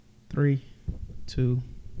3, 2,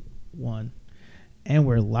 1. And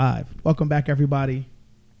we're live. Welcome back, everybody.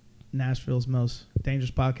 Nashville's most dangerous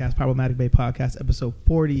podcast, Problematic Bae podcast, episode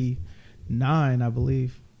 49, I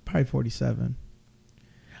believe. Probably 47.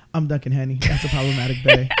 I'm Duncan Henney. That's the Problematic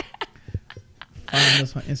Bae. Follow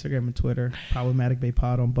us on Instagram and Twitter. Problematic Bae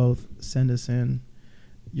Pod on both. Send us in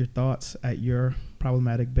your thoughts at your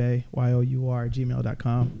Problematic Bae,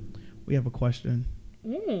 your@gmail.com. We have a question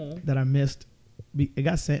that I missed. It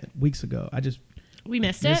got sent weeks ago. We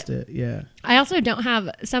missed it. Yeah. I also don't have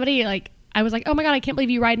somebody I was like, oh my God, I can't believe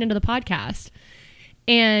you writing into the podcast.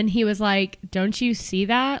 And he was like, don't you see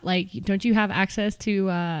that? Like, don't you have access to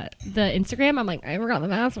the Instagram? I'm like, I forgot the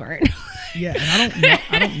password. Yeah. And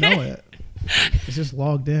I don't know it. It's just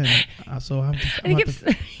logged in. So I'm going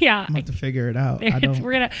to figure it out.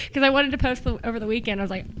 Because I wanted to post over the weekend. I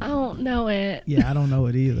was like, I don't know it. Yeah, I don't know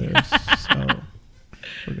it either. So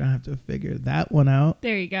we're going to have to figure that one out.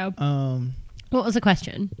 There you go. What was the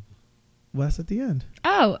question? Well, that's at the end.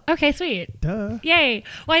 Oh, okay, sweet. Duh. Yay.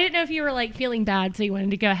 Well, I didn't know if you were feeling bad, so you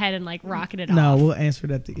wanted to go ahead and rocket it off. No, we'll answer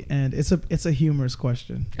it at the end. It's a humorous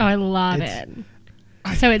question. Oh, I love it.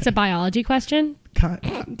 So it's a biology question? Do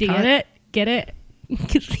you get it? Get it?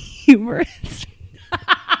 It's humorous.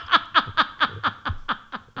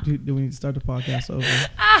 Do we need to start the podcast over?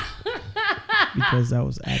 Because that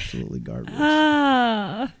was absolutely garbage.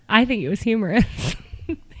 I think it was humorous.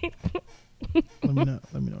 Let me know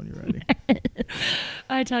when you're ready.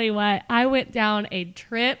 I tell you what, I went down a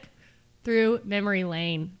trip through memory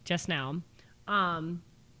lane just now.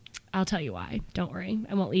 I'll tell you why. Don't worry.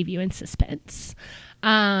 I won't leave you in suspense.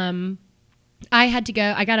 I had to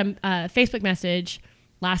go. I got a Facebook message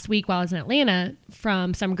last week while I was in Atlanta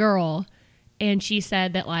from some girl, and she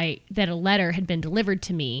said that that a letter had been delivered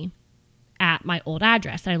to me at my old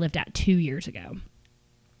address that I lived at 2 years ago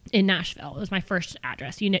in Nashville. It was my first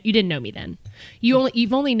address. You didn't know me then.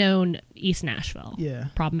 You've only known East Nashville. Yeah.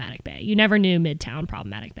 Problematic Bae. You never knew Midtown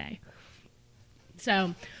Problematic Bae.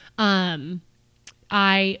 So,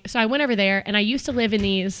 I went over there, and I used to live in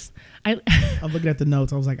these. I'm looking at the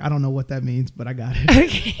notes. I was like, I don't know what that means, but I got it.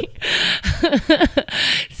 Okay.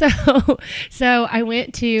 So I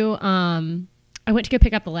went to go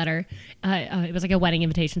pick up the letter. It was like a wedding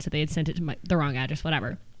invitation, so they had sent it to the wrong address,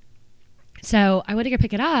 whatever. So I went to go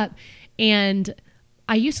pick it up, and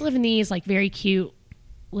I used to live in these very cute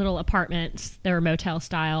little apartments. They were motel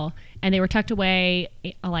style, and they were tucked away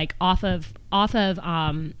off of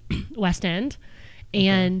West End,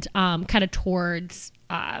 and kind of towards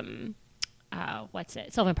Sylvan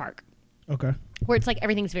Park. Okay. Where it's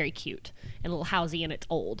everything's very cute and a little housey and it's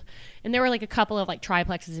old. And there were a couple of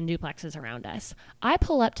triplexes and duplexes around us. I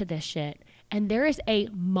pull up to this shit, and there is a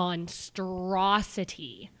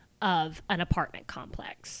monstrosity of an apartment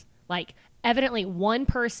complex. Evidently one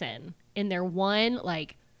person in their one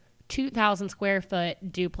 2,000 square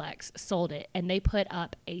foot duplex sold it, and they put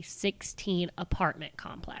up a 16 apartment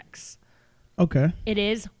complex. Okay. It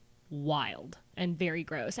is wild and very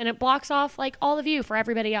gross, and it blocks off all the view for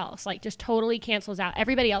everybody else. Just totally cancels out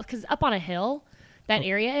everybody else, because up on a hill that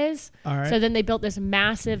area is. All right. So then they built this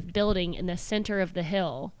massive building in the center of the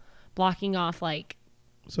hill, blocking off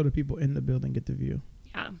so the people in the building get the view.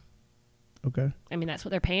 Yeah. Okay. I mean, that's what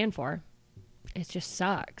they're paying for. It just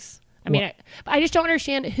sucks. I just don't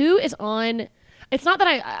understand who is on. It's not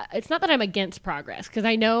that I'm against progress, because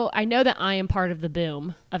I know that I am part of the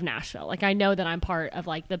boom of Nashville. I know that I'm part of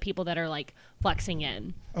the people that are flexing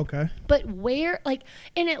in. Okay. But where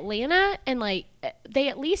in Atlanta, and they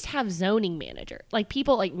at least have zoning manager,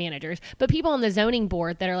 people managers, but people on the zoning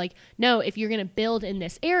board that are no, if you're going to build in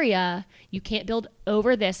this area, you can't build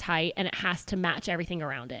over this height, and it has to match everything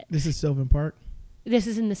around it. This is Sylvan Park? This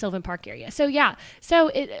is in the Sylvan Park area. So yeah.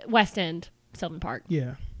 West End, Sylvan Park.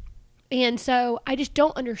 Yeah. And so I just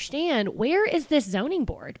don't understand, where is this zoning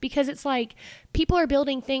board? Because it's people are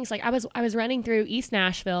building things. I was running through East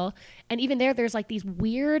Nashville, and even there's these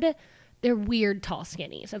weird tall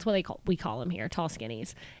skinnies. That's what we call them here, tall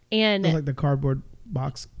skinnies. And it's the cardboard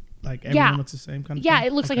box, everyone looks the same kind of thing? Yeah,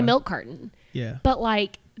 it looks like a milk carton. Yeah. But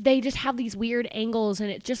they just have these weird angles,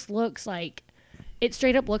 and it just looks it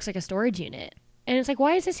straight up looks like a storage unit. And it's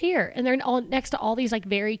why is this here? And they're all next to all these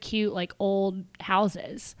very cute old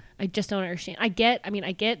houses. I just don't understand. I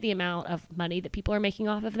get the amount of money that people are making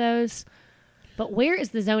off of those, but where is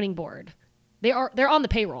the zoning board? They're on the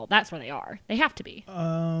payroll. That's where they are. They have to be.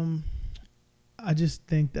 I just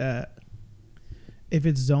think that if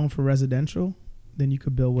it's zoned for residential, then you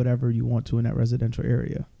could build whatever you want to in that residential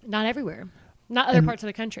area. Not everywhere. Not other parts of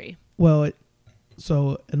the country. Well,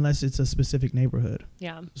 so unless it's a specific neighborhood.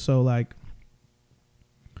 Yeah. So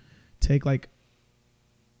take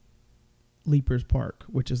Leapers Park,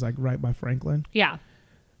 which is like right by Franklin. Yeah.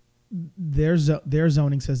 Their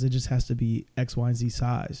zoning says it just has to be X, Y, and Z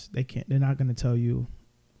size. They're not going to tell you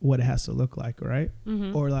what it has to look like, right?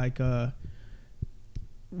 Mm-hmm. Or like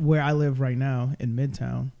where I live right now in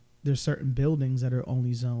Midtown, there's certain buildings that are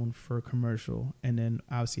only zoned for commercial, and then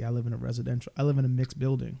obviously I live in a mixed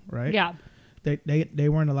building, right? Yeah. They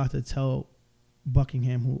weren't allowed to tell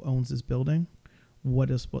Buckingham, who owns this building,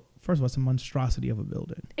 first of all, it's a monstrosity of a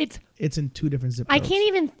building. It's in 2 different zip codes.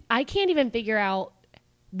 I can't even figure out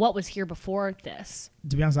what was here before this.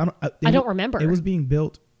 To be honest, I don't remember. It was being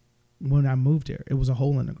built when I moved here. It was a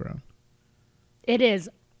hole in the ground. It is.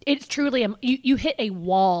 It's truly you hit a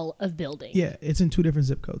wall of building. Yeah, it's in 2 different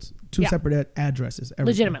zip codes, 2 separate addresses. Everything.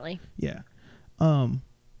 Legitimately. Yeah.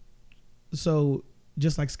 So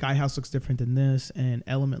just like Sky House looks different than this, and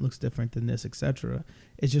Element looks different than this, etc.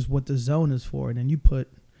 It's just what the zone is for, and then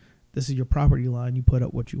this is your property line. You put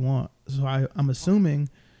up what you want. So I'm assuming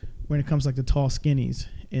when it comes like the tall skinnies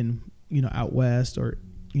in out west, or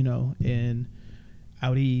in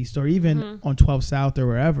out east, or even on 12 South or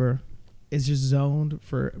wherever, it's just zoned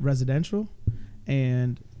for residential,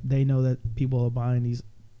 and they know that people are buying these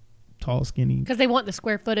tall skinny because they want the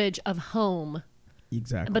square footage of home.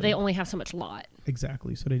 Exactly. But they only have so much lot.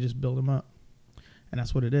 Exactly. So they just build them up, and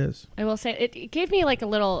that's what it is. I will say it gave me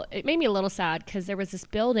it made me a little sad because there was this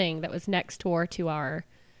building that was next door to our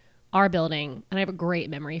building, and I have a great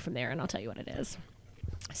memory from there, and I'll tell you what it is.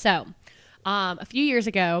 So, a few years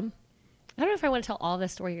ago, I don't know if I want to tell all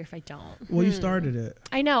this story or if I don't. Well, you started it.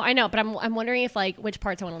 I know, but I'm wondering if which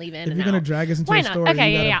parts I want to leave in. If you're gonna drag us into a story,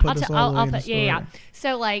 okay, you gotta put this all the way in the story. Yeah.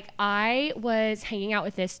 So I was hanging out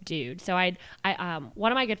with this dude. So I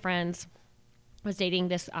one of my good friends was dating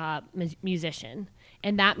this musician,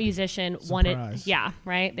 and that musician wanted, yeah,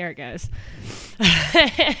 right there it goes,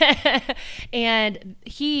 and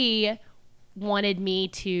he wanted me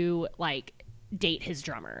to date his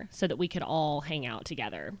drummer so that we could all hang out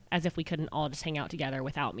together, as if we couldn't all just hang out together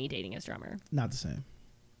without me dating his drummer. Not the same.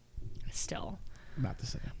 Still. Not the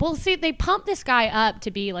same. Well, see, they pumped this guy up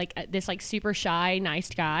to be this super shy, nice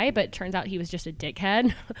guy, but it turns out he was just a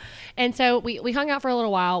dickhead. And so we hung out for a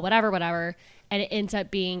little while, whatever. And he ends up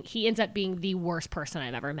being the worst person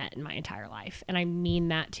I've ever met in my entire life. And I mean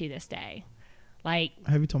that to this day.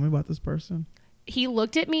 Have you told me about this person? He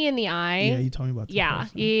looked at me in the eye. Yeah, you told me about this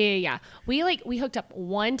person. Yeah. We hooked up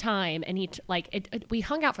one time, and we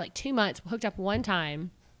hung out for 2 months. We hooked up one time,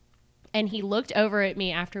 and he looked over at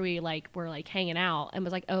me after we were hanging out and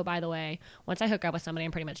was like, "Oh, by the way, once I hook up with somebody,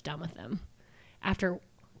 I'm pretty much done with them." After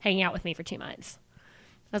hanging out with me for 2 months,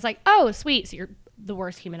 I was like, "Oh, sweet. So you're the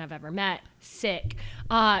worst human I've ever met. Sick."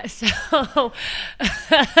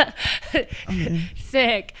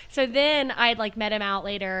 Sick. So then I'd met him out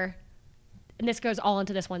later. And this goes all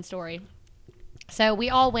into this one story. So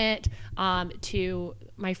we all went to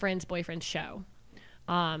my friend's boyfriend's show.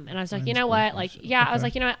 And I was like, you know what? I was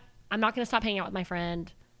like, you know what? I'm not going to stop hanging out with my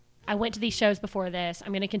friend. I went to these shows before this.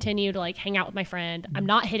 I'm going to continue to hang out with my friend. I'm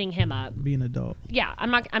not hitting him up. Be an adult. Yeah.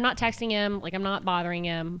 I'm not texting him. I'm not bothering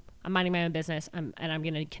him. I'm minding my own business. And I'm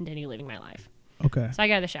going to continue living my life. Okay. So I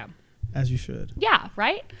go to the show. As you should. Yeah.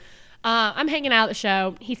 Right. I'm hanging out at the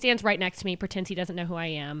show. He stands right next to me, pretends he doesn't know who I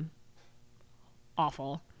am.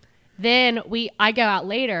 Awful. Then I go out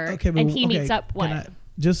later, and he meets up. What?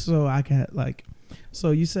 Just so I can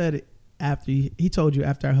so you said after he told you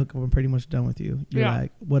after I hook up, I'm pretty much done with you. You're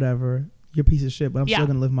like, whatever, you're a piece of shit, but I'm still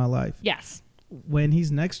gonna live my life. Yes. When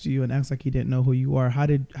he's next to you and acts like he didn't know who you are,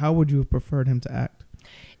 how would you have preferred him to act?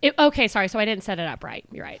 Okay, sorry. So I didn't set it up right.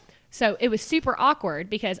 You're right. So it was super awkward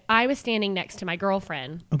because I was standing next to my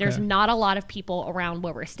girlfriend. Okay. There's not a lot of people around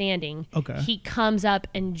where we're standing. Okay. He comes up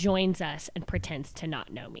and joins us and pretends to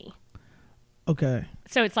not know me. Okay.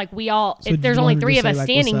 So it's we all, if there's only 3 of us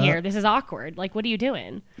standing here, this is awkward. What are you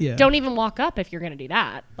doing? Yeah. Don't even walk up if you're going to do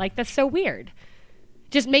that. That's so weird.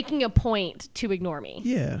 Just making a point to ignore me.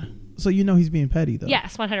 Yeah. So he's being petty though.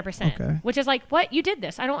 Yes, 100%. Okay. Which is what? You did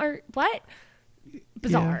this. what?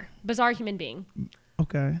 Bizarre. Yeah. Bizarre human being.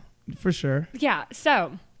 Okay. For sure. Yeah.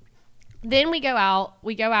 So then we go out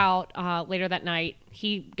later that night.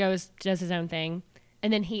 He does his own thing.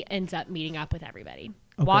 And then he ends up meeting up with everybody.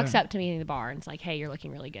 Okay. Walks up to me in the bar and it's like, "Hey, you're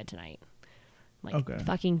looking really good tonight." Okay.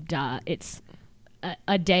 Fucking duh. It's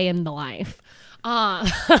a day in the life.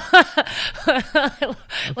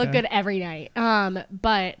 Look good every night.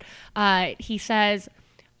 But he says,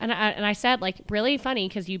 and I said, really funny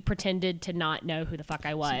because you pretended to not know who the fuck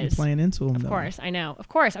I was. So you're playing into him, Of course, I know. Of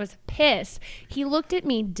course, I was pissed. He looked at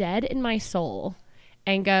me dead in my soul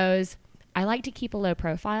and goes, I like to keep a low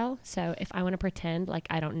profile. So if I want to pretend like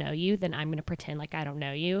I don't know you, then I'm going to pretend like I don't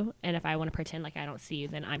know you. And if I want to pretend like I don't see you,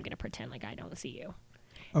 then I'm going to pretend like I don't see you.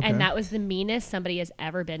 Okay. And that was the meanest somebody has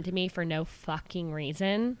ever been to me for no fucking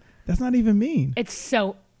reason. That's not even mean. It's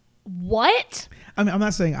so... What? I mean, I'm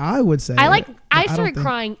not saying I would say I started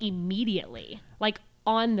crying immediately, like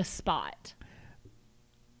on the spot.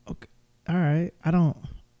 Okay. All right.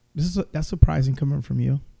 That's surprising coming from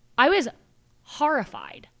you. I was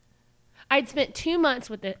horrified. I'd spent 2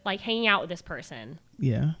 months with it, like hanging out with this person.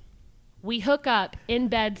 Yeah. We hook up in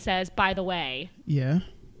bed, says, by the way. Yeah.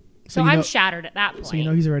 So I'm shattered at that point. So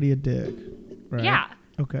he's already a dick, right? Yeah.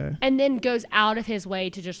 Okay. And then goes out of his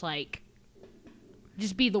way to just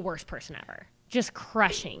be the worst person ever. Just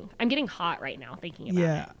crushing. I'm getting hot right now thinking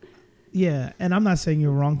about it. Yeah. And I'm not saying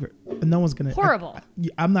you're wrong. No one's going to... Horrible.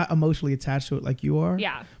 I'm not emotionally attached to it like you are.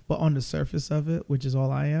 Yeah. But on the surface of it, which is all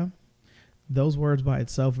I am, those words by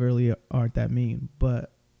itself really aren't that mean.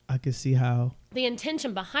 But I can see how... The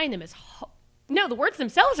intention behind them is... No, the words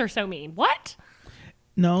themselves are so mean. What?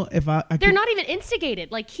 No, if they're not even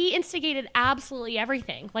instigated. Like, he instigated absolutely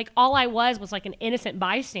everything. Like, all I was like an innocent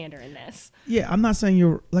bystander in this. Yeah, I'm not saying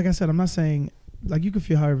you're... Like I said, I'm not saying... Like, you can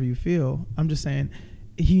feel however you feel. I'm just saying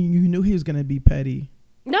you knew he was going to be petty.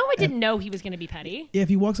 No, I didn't know he was going to be petty. Yeah, if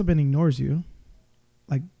he walks up and ignores you,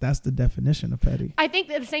 like, that's the definition of petty. I think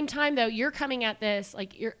that at the same time, though, you're coming at this,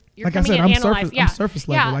 like, you're like coming I said, at analyzing... I'm surface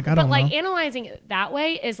level. Yeah, like, I don't know. But, like, analyzing it that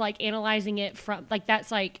way is, like, analyzing it from... Like,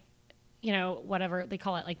 that's, like... You know, whatever they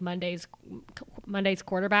call it, like Monday's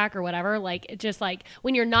quarterback or whatever. Like, it's just like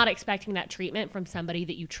when you're not expecting that treatment from somebody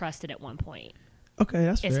that you trusted at one point. Okay,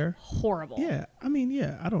 that's fair. Horrible. Yeah, I mean,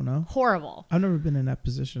 I don't know. Horrible. I've never been in that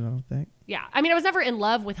position, I don't think. Yeah, I mean, I was never in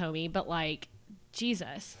love with homie, but like,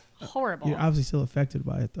 Jesus, horrible. You're obviously still affected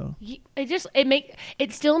by it, though.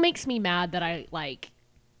 It still makes me mad that I like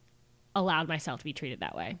allowed myself to be treated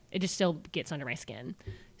that way. It just still gets under my skin.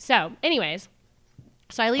 So, anyways.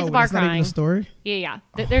 So I leave the bar crying. Not even a story? Yeah.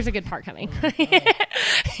 There's a good part coming.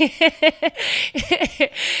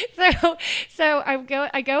 So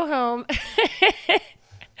I go home.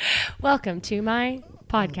 Welcome to my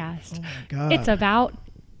podcast. Oh my God. It's about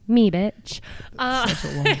me, bitch.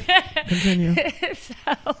 Continue.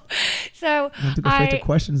 So I have to go straight to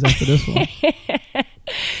questions after this one.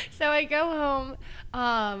 So I go home.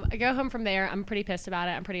 I go home from there. I'm pretty pissed about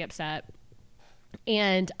it. I'm pretty upset.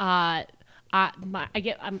 And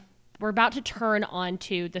we're about to turn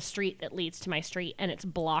onto the street that leads to my street, and it's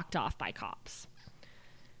blocked off by cops.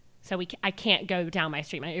 So I can't go down my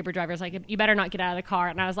street. My Uber driver's like, you better not get out of the car.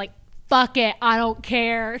 And I was like, fuck it, I don't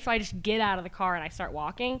care. So I just get out of the car and I start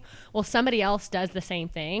walking. Well, somebody else does the same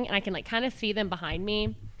thing, and I can like kind of see them behind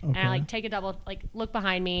me. Okay. And I like take a double, like look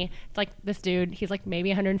behind me. It's like this dude, he's like maybe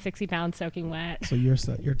 160 pounds soaking wet. So you're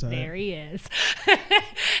tired. There he is.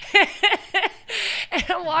 And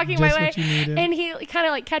I'm walking Just my way, and he kind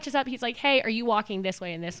of like catches up. He's like, hey, are you walking this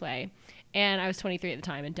way and this way? And I was 23 at the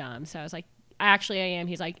time and dumb. So I was like, I am.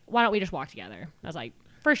 He's like, why don't we just walk together? I was like,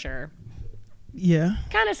 for sure. Yeah.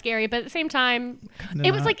 Kind of scary, but at the same time,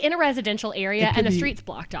 it was like in a residential area and the street's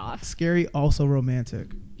blocked off. Scary, also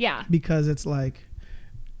romantic. Yeah. Because it's like...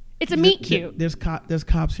 It's a meet cute. There's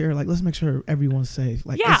cops here. Like, let's make sure everyone's safe.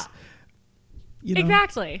 Like, yeah. You know,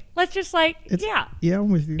 exactly. Let's just like, yeah. Yeah, I'm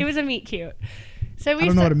with you. It was a meet cute. So I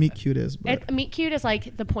don't know what a meet cute is. But a meet cute is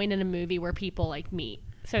like the point in a movie where people like meet.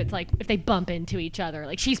 So it's like if they bump into each other,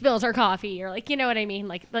 like she spills her coffee or like, you know what I mean?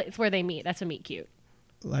 Like it's where they meet. That's a meet cute.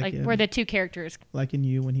 Like where the two characters. Like in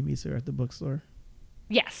You when he meets her at the bookstore.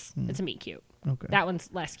 Yes. It's a meet cute. Okay. That one's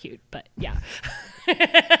less cute, but yeah.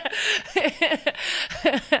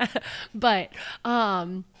 But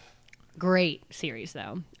great series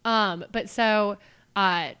though. But so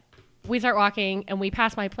we start walking and we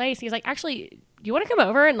pass my place. He's like, actually, do you want to come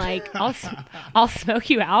over and like I'll smoke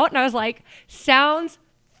you out? And I was like, sounds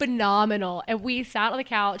phenomenal. And we sat on the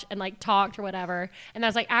couch and like talked or whatever. And I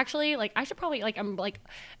was like, actually, like I should probably like I'm like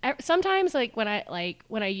sometimes like when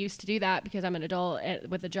I used to do that because I'm an adult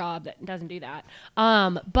with a job that doesn't do that.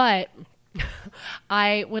 But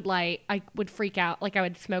I would freak out. Like I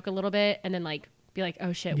would smoke a little bit and then like be like,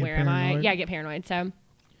 oh shit, where am I? Yeah, I get paranoid. So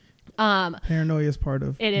paranoia is part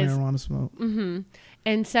of marijuana smoke. Mm-hmm.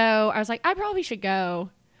 And so I was like, I probably should go.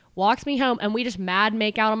 Walks me home and we just mad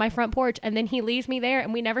make out on my front porch, and then he leaves me there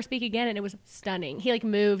and we never speak again, and it was stunning. He like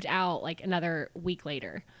moved out like another week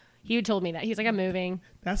later. He told me that. He's like, I'm moving.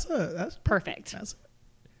 That's perfect.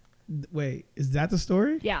 Wait, is that the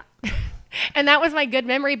story? Yeah. And that was my good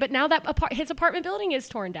memory, but now that his apartment building is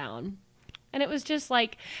torn down. And it was just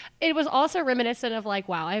like, it was also reminiscent of like,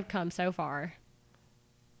 wow, I've come so far.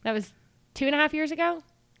 That was 2.5 years ago.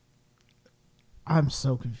 I'm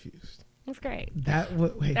so confused. That's great.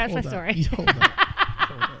 Wait, that's my story. Hold up.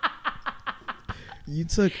 You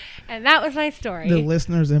took and that was my story. The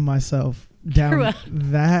listeners and myself down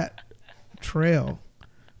that trail.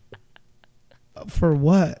 For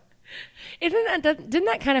what? Didn't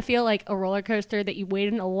that kind of feel like a roller coaster that you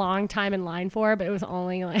waited a long time in line for, but it was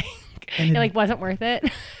only like it like wasn't worth it?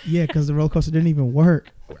 Yeah, because the roller coaster didn't even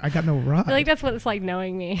work. I got no ride. I feel like that's what it's like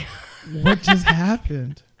knowing me. What just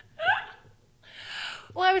happened?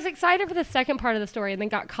 Well, I was excited for the second part of the story and then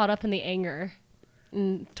got caught up in the anger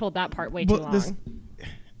and told that part way too long.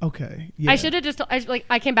 Okay. Yeah. I should have just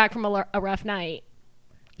I came back from a rough night.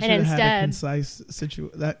 And instead had a concise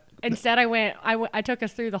situation. Instead, I took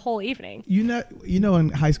us through the whole evening. You know, in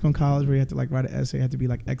high school and college where you had to like write an essay, you had to be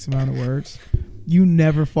like X amount of words. You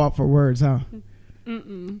never fought for words, huh?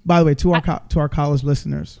 Mm-mm. By the way, to our college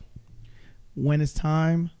listeners, when it's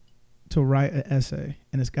time to write an essay,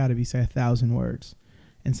 and it's got to be say 1,000 words,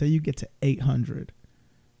 and say you get to 800,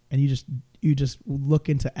 and you just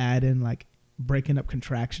looking to add in like breaking up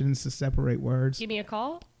contractions to separate words. Give me a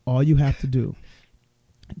call. All you have to do,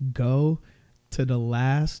 go to the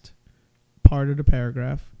last part of the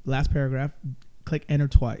paragraph, click enter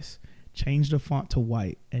twice, change the font to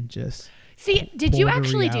white, and just see. Did you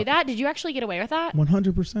actually do that? Did you actually get away with that?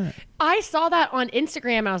 100%. I saw that on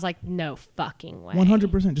Instagram and I was like, no fucking way.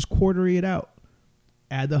 100%. Just quartery it out.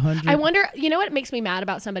 Add the 100. I wonder, you know what makes me mad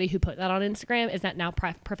about somebody who put that on Instagram is that now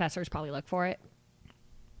professors probably look for it.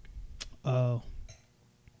 Oh.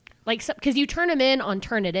 Like, because you turn them in on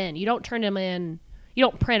Turnitin. You don't turn them in, you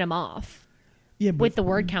don't print them off. Yeah, with the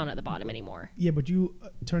word count at the bottom anymore. Yeah, but you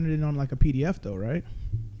turn it in on like a PDF though, right?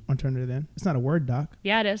 On Turnitin. It's not a Word doc.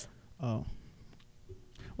 Yeah, it is. Oh.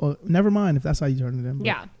 Well, never mind if that's how you turn it in. But.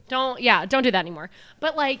 Yeah, don't do that anymore.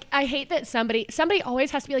 But like, I hate that somebody always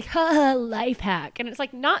has to be like, life hack, and it's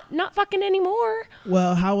like not fucking anymore.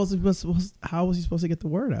 Well, how was he supposed to get the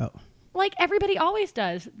word out? Like everybody always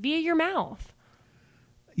does, via your mouth.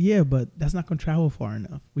 Yeah, but that's not going to travel far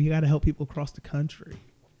enough. We got to help people across the country.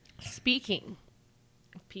 Speaking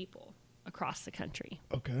of people across the country.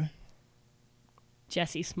 Okay.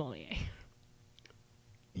 Jesse Smollett.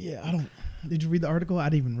 Yeah, did you read the article? I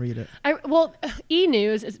didn't even read it.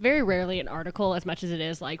 E-News is very rarely an article as much as it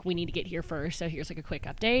is like, we need to get here first, so here's like a quick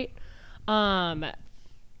update.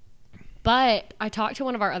 But I talked to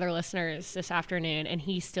one of our other listeners this afternoon, and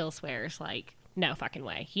he still swears like, no fucking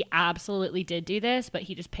way. He absolutely did do this, but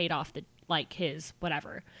he just paid off his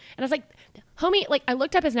whatever. And I was like, homie, like I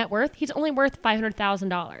looked up his net worth. He's only worth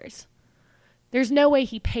 $500,000. There's no way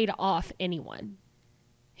he paid off anyone.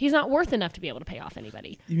 He's not worth enough to be able to pay off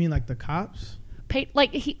anybody. You mean like the cops?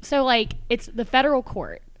 It's the federal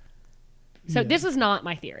court. So yeah. This is not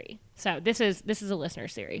my theory. So this is a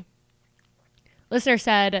listener's theory. Listener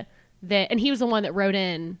said that, and he was the one that wrote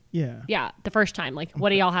in. Yeah. Yeah. The first time, like, what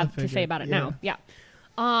do y'all have to say about it now? Yeah.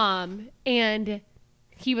 And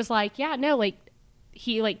he was like, yeah, no, like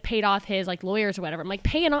he like paid off his like lawyers or whatever. I'm like,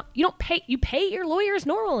 you pay your lawyers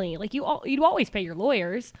normally. Like you always pay your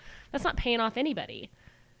lawyers. That's not paying off anybody.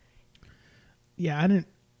 Yeah,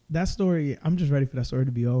 that story, I'm just ready for that story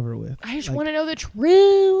to be over with. I just want to know the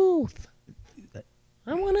truth.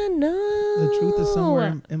 I want to know. The truth is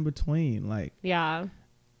somewhere in between. Like, yeah.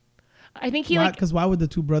 I think because why would the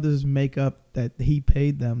two brothers make up that he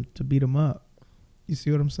paid them to beat him up? You see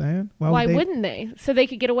what I'm saying? Why wouldn't they? So they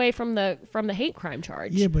could get away from the hate crime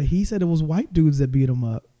charge. Yeah, but he said it was white dudes that beat him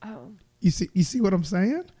up. Oh. You see what I'm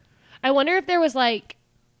saying? I wonder if there was like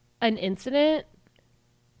an incident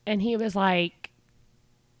and he was like,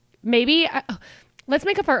 maybe let's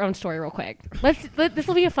make up our own story real quick. This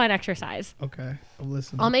will be a fun exercise. Okay, I'm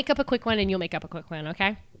listening. I'll make up a quick one and you'll make up a quick one.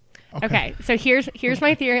 Okay. So here's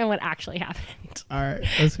my theory on what actually happened. All right,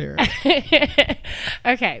 let's hear it.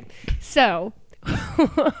 Okay, so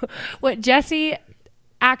what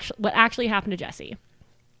actually happened to Jesse?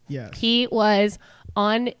 Yes, he was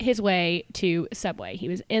on his way to Subway. He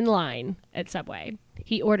was in line at Subway.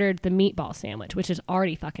 He ordered the meatball sandwich, which is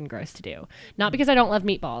already fucking gross to do. Not because I don't love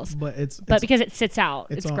meatballs, but because it sits out.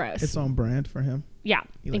 It's gross. It's on brand for him. Yeah,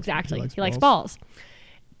 exactly. He likes balls.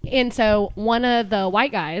 And so one of the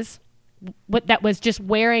white guys that was just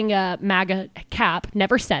wearing a MAGA cap,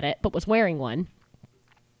 never said it, but was wearing one,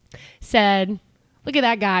 said, "Look at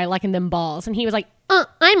that guy liking them balls." And he was like,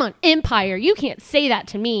 I'm on Empire. You can't say that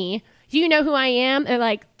to me. Do you know who I am? And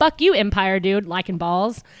like, fuck you, Empire, dude, liking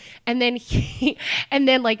balls. And then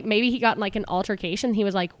like maybe he got in like an altercation. He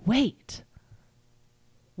was like, wait,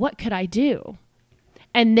 what could I do?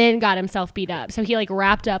 And then got himself beat up. So he like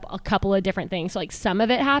wrapped up a couple of different things. So like some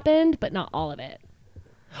of it happened, but not all of it.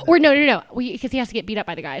 Or no. Because he has to get beat up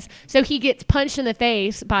by the guys. So he gets punched in the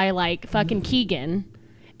face by like fucking Keegan.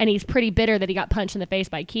 And he's pretty bitter that he got punched in the face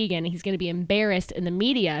by Keegan. And he's going to be embarrassed in the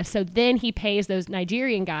media. So then he pays those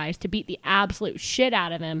Nigerian guys to beat the absolute shit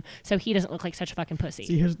out of him so he doesn't look like such a fucking pussy.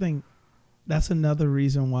 See, here's the thing. That's another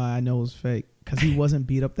reason why I know it was fake. Because he wasn't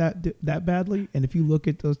beat up that badly. And if you look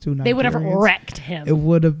at those two Nigerians, they would have wrecked him. It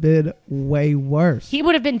would have been way worse. He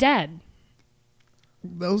would have been dead.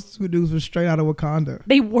 Those two dudes were straight out of Wakanda.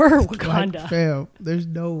 They were Wakanda. Like, fam, there's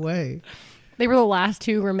no way. They were the last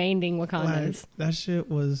two remaining Wakandans. Like, that shit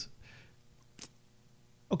was...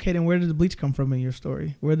 Okay, then where did the bleach come from in your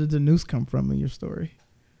story? Where did the noose come from in your story?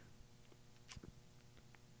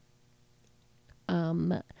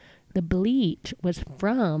 The bleach was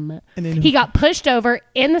from... And then he got pushed over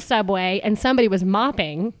in the subway and somebody was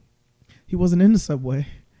mopping. He wasn't in the subway.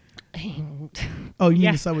 Oh, you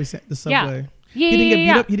mean the subway? The subway. Yeah. He didn't get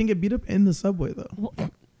beat up. He didn't get beat up in the subway though.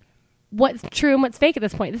 What's true and what's fake at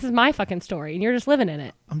this point? This is my fucking story, and you're just living in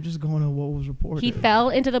it. I'm just going on what was reported. He fell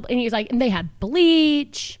into and he was like, and they had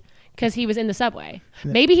bleach because he was in the subway.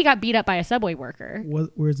 Yeah. Maybe he got beat up by a subway worker.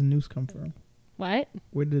 Where's the noose come from? What?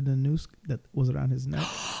 Where did the noose that was around his neck?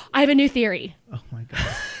 I have a new theory. Oh my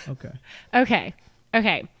god. Okay.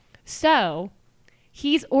 Okay. So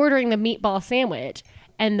he's ordering the meatball sandwich,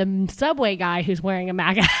 and the subway guy who's wearing a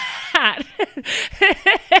MAGA hat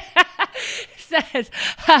says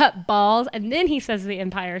balls, and then he says the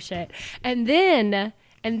Empire shit, and then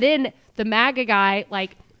the MAGA guy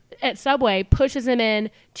like at Subway pushes him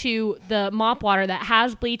in to the mop water that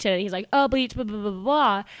has bleach in it. He's like, oh, bleach, blah, blah, blah,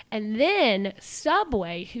 blah. And then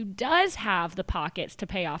Subway, who does have the pockets to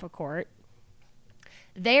pay off a court,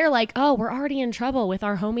 they're like, oh, we're already in trouble with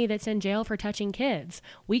our homie that's in jail for touching kids.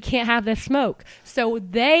 We can't have this smoke. So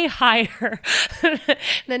they hire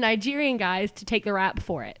the Nigerian guys to take the rap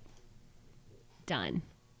for it. Done.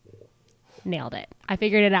 Nailed it. I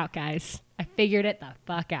figured it out, guys. I figured it the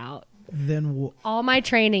fuck out. Then all my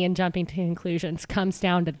training and jumping to conclusions comes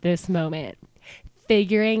down to this moment.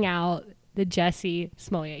 Figuring out the Jussie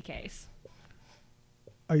Smollett case.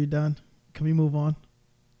 Are you done? Can we move on?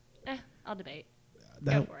 I'll debate.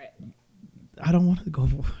 Go for it. I don't want to go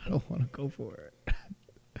for it.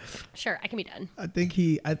 Sure, I can be done. I think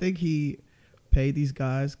he paid these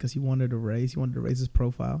guys because he wanted to raise his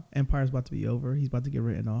profile. Empire's about to be over. He's about to get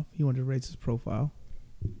written off. He wanted to raise his profile.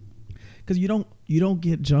 Because you don't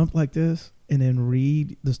get jumped like this and then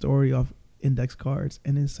read the story off index cards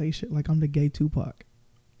and then say shit like I'm the gay Tupac.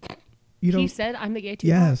 He said I'm the gay Tupac?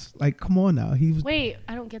 Yes. Like, come on now. Wait,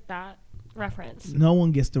 I don't get that reference. No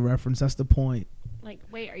one gets the reference. That's the point. Like,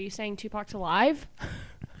 wait, are you saying Tupac's alive?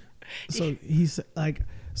 So he's like,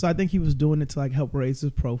 so I think he was doing it to like help raise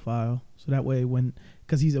his profile. So that way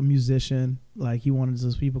because he's a musician, like he wanted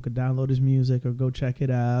so people could download his music or go check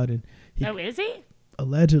it out. And is he?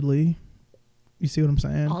 Allegedly. You see what I'm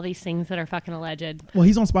saying? All these things that are fucking alleged. Well,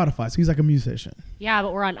 he's on Spotify, so he's like a musician. Yeah,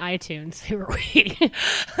 but we're on iTunes. Who are we?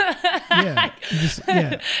 Yeah.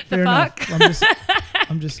 Fair enough.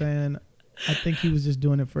 I'm just saying, I think he was just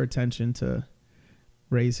doing it for attention to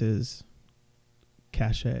raise his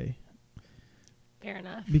cachet. Fair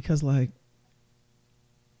enough. Because like,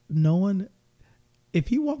 no one, if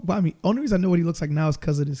he walked by me, only reason I know what he looks like now is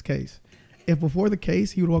because of this case. If before the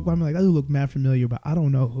case, he would walk by me like, that dude look mad familiar, but I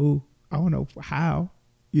don't know who. I don't know how.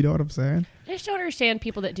 You know what I'm saying? I just don't understand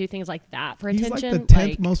people that do things like that for attention. He's like the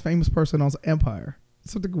 10th most famous person on Empire.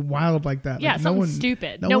 Something wild like that. Yeah, like something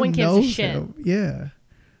stupid. No one gives a shit. Him. Yeah.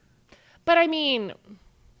 But I mean,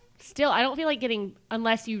 still, I don't feel like getting,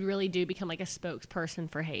 unless you really do become like a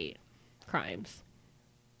spokesperson for hate crimes.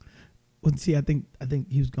 Well, see, I think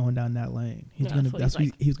he was going down that lane. He was gonna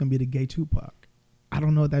be the gay Tupac. I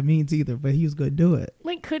don't know what that means either, but he was going to do it.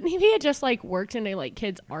 Like, couldn't he have just like worked in a like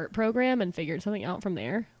kids art program and figured something out from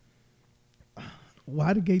there?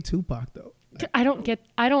 Why the gay Tupac though?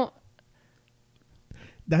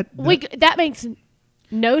 That makes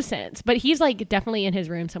no sense. But he's like definitely in his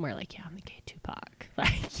room somewhere. Like, yeah, I'm the gay Tupac.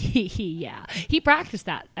 Like, he practiced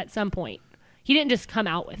that at some point. He didn't just come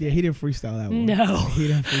out with it. Yeah, he didn't freestyle that one. No. He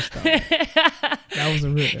didn't freestyle it. That was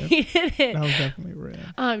a rip. He didn't. That was definitely rip.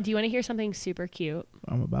 Do you want to hear something super cute?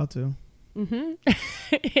 I'm about to.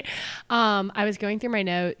 I was going through my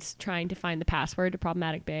notes trying to find the password to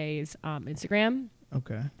Problematic Bae's Instagram.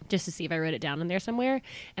 Okay. Just to see if I wrote it down in there somewhere.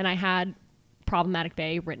 And I had Problematic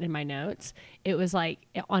Bae written in my notes. It was like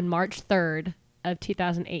on March 3rd of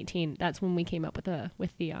 2018. That's when we came up with the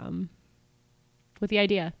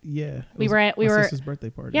idea. Yeah. We were sister's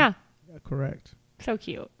birthday party. Yeah. Correct. So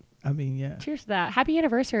cute. I mean, yeah. Cheers to that. Happy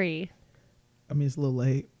anniversary. I mean, it's a little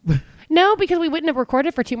late. No, because we wouldn't have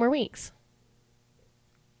recorded for 2 more weeks.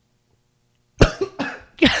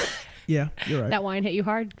 Yeah, you're right. That wine hit you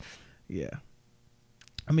hard? Yeah.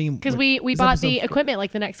 I mean, because we bought the equipment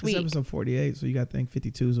like the next week. It's episode 48, so you got to think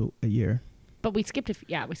 52 is a year. But we skipped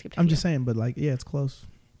we skipped I'm just saying, but like, yeah, it's close.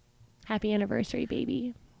 Happy anniversary,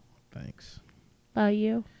 baby. Thanks. Love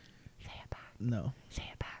you. Say it back. No. Say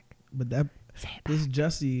it back. But this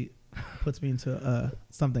Jussie puts me into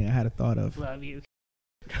something I had a thought of. Love you.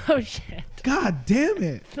 Oh, shit. God damn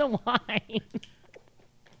it. It's the wine.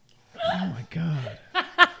 Oh, my God.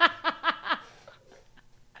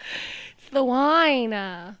 It's the wine.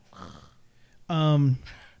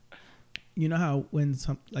 You know how when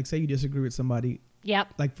say you disagree with somebody.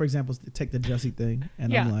 Yep. Like, for example, take the Jussie thing.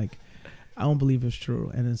 And yeah. I'm like, I don't believe it's true.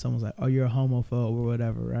 And then someone's like, oh, you're a homophobe or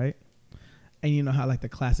whatever, right? And you know how like the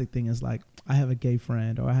classic thing is like, I have a gay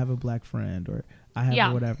friend or I have a black friend or I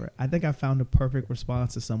have whatever. I think I found a perfect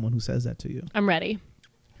response to someone who says that to you. I'm ready.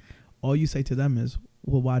 All you say to them is,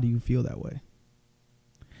 well, why do you feel that way?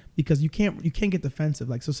 Because you can't get defensive.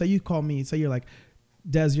 Like, so say you call me, say you're like,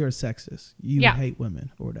 Des, you're a sexist. You hate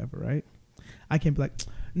women or whatever, right? I can't be like,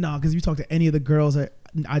 no, because if you talk to any of the girls that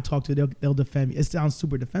I talk to, they'll defend me. It sounds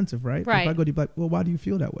super defensive, right? Right. If I go to you, like, well, why do you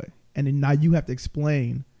feel that way? And then now you have to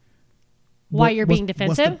explain why you're being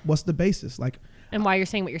defensive. What's the basis? Like, and why you're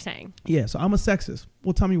saying what you're saying. Yeah. So I'm a sexist.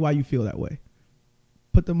 Well, tell me why you feel that way.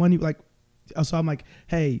 Put the money like. So I'm like,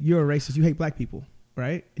 hey, you're a racist. You hate black people,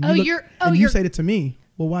 right? And you say it to me.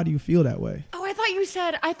 Well, why do you feel that way? Oh,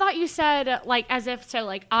 I thought you said like as if so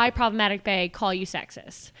like I Problematic Bae call you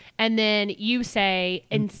sexist, and then you say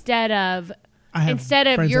instead of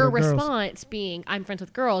your response being I'm friends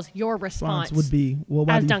with girls, your response would be well,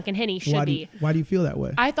 why as Duncan Henney should be. Why do you feel that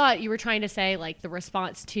way? I thought you were trying to say like the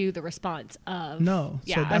response to the response of no.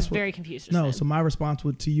 Yeah, so I was very confused. No, so my response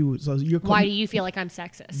would to you. So why do you feel like I'm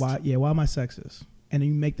sexist? Why? Yeah, why am I sexist? And then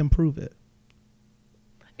you make them prove it.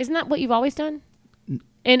 Isn't that what you've always done?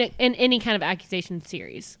 In any kind of accusation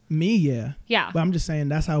series. Me, yeah. Yeah. But I'm just saying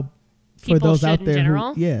that's how for people those out there in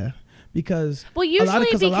general? Yeah. Because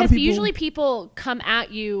usually people come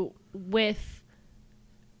at you with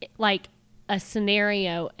like a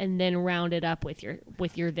scenario and then round it up with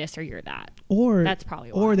your this or your that. Or that's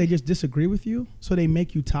probably why. Or they just disagree with you, so they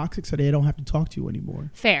make you toxic so they don't have to talk to you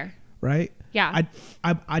anymore. Fair. Right? Yeah.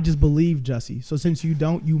 I just believe Jussie. So since you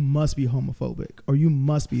don't, you must be homophobic or you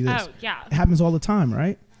must be this. Oh, yeah. It happens all the time,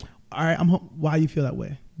 right? All right, why do you feel that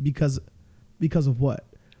way? Because of what?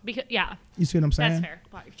 Because yeah. You see what I'm saying? That's fair.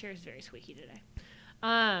 Wow, your chair is very squeaky today.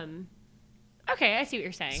 Okay, I see what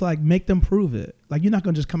you're saying. So like make them prove it. Like you're not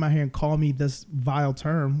gonna just come out here and call me this vile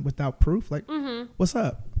term without proof. Like what's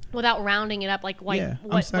up? Without rounding it up, like what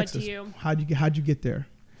do you how'd you get there?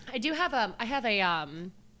 I have a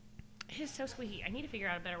it is so squeaky. I need to figure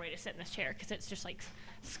out a better way to sit in this chair because it's just like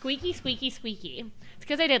squeaky, squeaky, squeaky. It's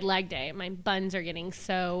because I did leg day. My buns are getting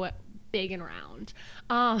so big and round.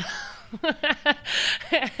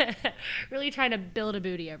 Really trying to build a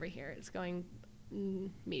booty over here. It's going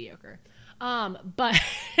mediocre. But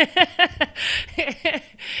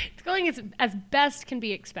it's going as best can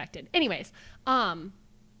be expected. Anyways, what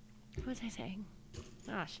was I saying?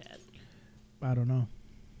 Oh, shit. I don't know.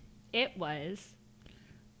 It was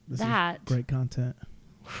this that. Is great content.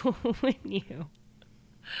 When you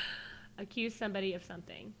accuse somebody of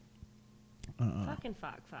something. Fucking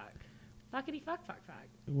fuck. Fuckity fuck.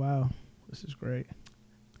 Wow. This is great.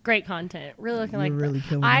 Great content. Really looking like really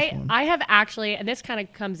killing this one. I have actually, and this kind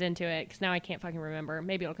of comes into it because now I can't fucking remember.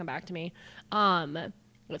 Maybe it'll come back to me. What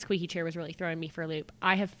Squeaky Chair was really throwing me for a loop.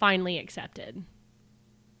 I have finally accepted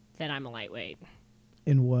that I'm a lightweight.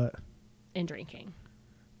 In what? In drinking.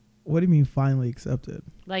 What do you mean finally accepted?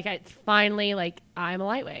 Like it's finally like I'm a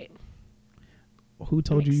lightweight. Who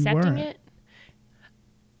told you weren't? It.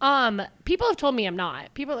 People have told me I'm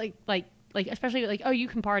not. People like especially like, oh, you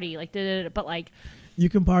can party, like, but like. You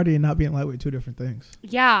can party and not be in lightweight, two different things.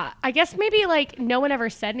 Yeah, I guess maybe like no one ever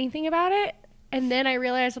said anything about it, and then I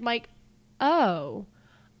realized I'm like, oh,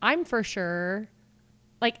 I'm for sure.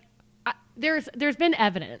 Like, there's been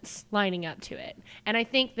evidence lining up to it, and I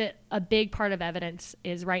think that a big part of evidence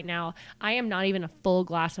is right now I am not even a full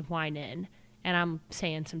glass of wine in, and I'm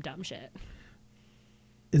saying some dumb shit.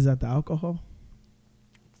 Is that the alcohol?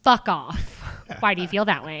 Fuck off. Why do you feel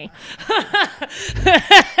that way?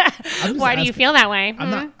 Why do you feel that way?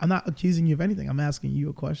 I'm not accusing you of anything. I'm asking you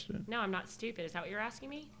a question. No, I'm not stupid. Is that what you're asking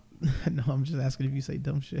me? No, I'm just asking if you say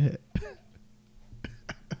dumb shit.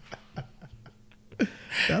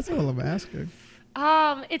 That's all I'm asking.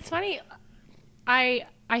 It's funny. I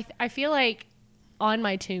feel like on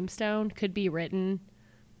my tombstone could be written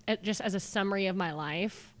just as a summary of my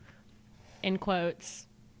life in quotes.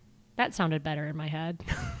 That sounded better in my head.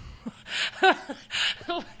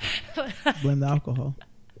 Blame the alcohol.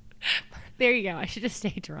 There you go. I should just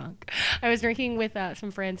stay drunk. I was drinking with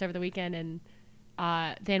some friends over the weekend, and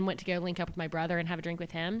then went to go link up with my brother and have a drink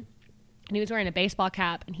with him. And he was wearing a baseball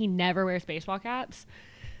cap, and he never wears baseball caps.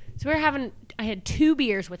 So I had 2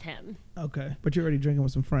 beers with him. Okay. But you're already drinking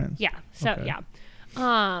with some friends. Yeah. So, okay. yeah.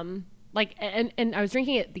 And I was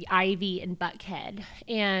drinking at the Ivy in Buckhead,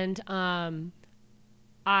 and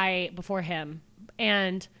before him,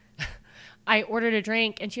 and I ordered a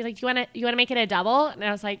drink, and she's like, "You want to make it a double?" And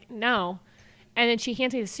I was like, "No." And then she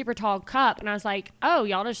hands me this super tall cup, and I was like, "Oh,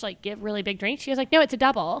 y'all just like give really big drinks?" She was like, "No, it's a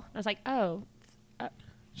double." I was like, "Oh."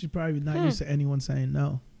 She's probably not used to anyone saying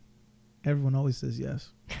no. Everyone always says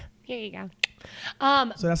yes. Here you go.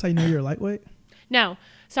 So that's how you know you're a lightweight? No,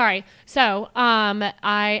 sorry. So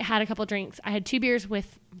I had a couple drinks. I had 2 beers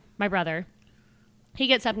with my brother. He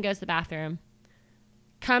gets up and goes to the bathroom,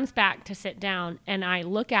 comes back to sit down, and I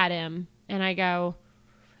look at him and I go,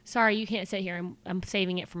 "Sorry, you can't sit here. I'm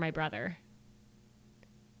saving it for my brother."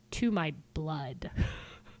 To my blood.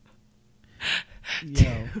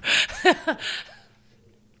 Yo.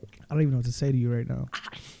 I don't even know what to say to you right now.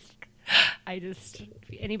 If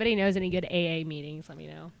anybody knows any good AA meetings, let me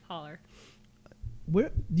know. Holler.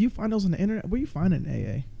 Where do you find those on the internet? Where you find an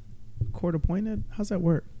AA? Court appointed? How's that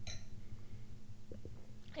work?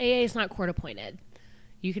 AA is not court appointed.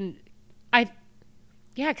 Because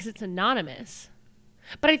it's anonymous.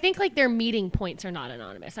 But I think like their meeting points are not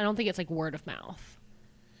anonymous. I don't think it's like word of mouth.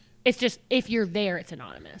 It's just if you're there, it's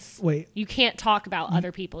anonymous. Wait, you can't talk about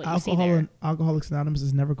other people that you see there. Alcoholics Anonymous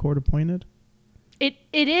is never court appointed? It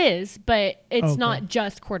is, but it's okay. not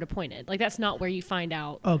just court appointed. Like that's not where you find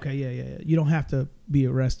out. Okay, yeah. You don't have to be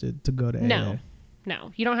arrested to go to AA.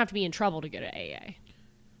 No, you don't have to be in trouble to go to AA.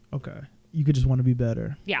 Okay, you could just want to be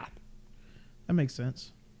better. Yeah, that makes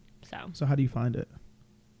sense. So how do you find it?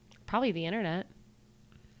 Probably the internet.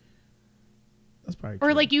 That's probably or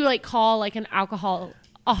true. like you like call like an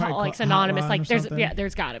Alcoholics Anonymous. Like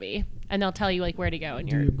there's got to be, and they'll tell you like where to go. And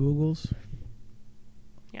do your Googles.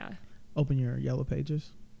 Yeah. Open your yellow pages.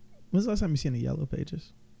 When's the last time you seen the yellow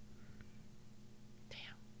pages? Damn.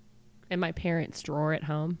 In my parents' drawer at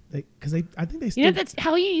home. I think they still. That's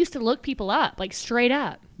how you used to look people up, like straight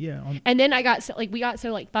up. Yeah. And then we got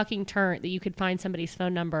so fucking turned that you could find somebody's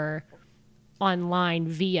phone number online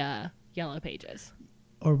via yellow pages.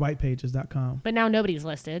 Or whitepages.com. But now nobody's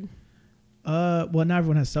listed. Well, now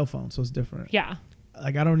everyone has cell phones, so it's different. Yeah.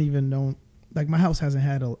 Like I don't even know. Like my house hasn't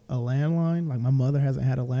had a landline. Like my mother hasn't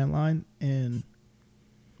had a landline, and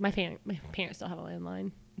my parents still have a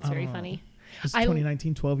landline. It's very funny. It's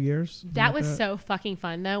 2019, 12 years. That was so fucking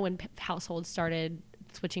fun though when households started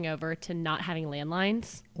switching over to not having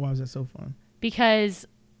landlines. Why was that so fun? Because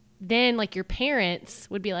then like your parents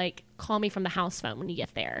would be like, "Call me from the house phone when you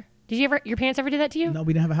get there." Did your parents ever do that to you? No,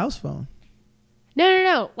 we didn't have a house phone.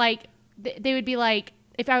 No. Like they would be like,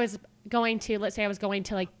 if I was going to, let's say I was going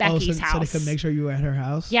to like Becky's house. So they could make sure you were at her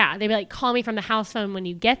house? Yeah. They'd be like, "Call me from the house phone when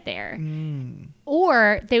you get there."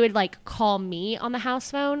 Or they would like call me on the house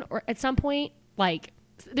phone, or at some point, like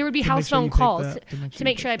there would be house phone calls to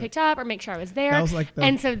make sure I picked up or make sure I was there. That was like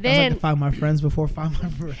and so then Find My Friends before Find My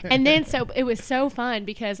Friends. And then so it was so fun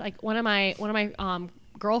because like one of my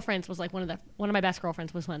girlfriends was like one of my best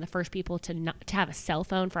girlfriends was one of the first people to have a cell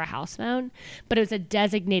phone for a house phone, but it was a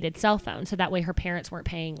designated cell phone, so that way her parents weren't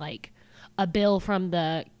paying like a bill from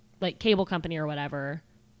the like cable company or whatever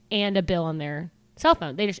and a bill on their cell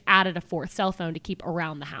phone. They just added a 4th cell phone to keep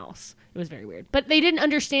around the house. It was very weird, but they didn't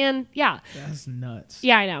understand. Yeah, that's nuts.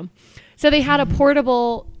 Yeah, I know. So they had a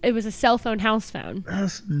portable. It was a cell phone house phone.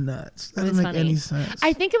 That's nuts. That doesn't make any sense.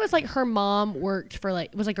 I think it was like her mom worked for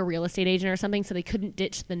was like a real estate agent or something, so they couldn't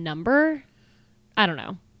ditch the number. I don't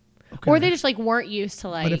know. Okay. Or they just like weren't used to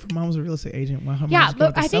like. But if her mom was a real estate agent, why her mom yeah,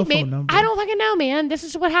 but I think maybe I don't fucking know, man. This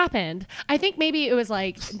is what happened. I think maybe it was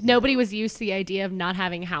like nobody was used to the idea of not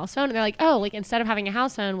having a house phone, and they're like, oh, like instead of having a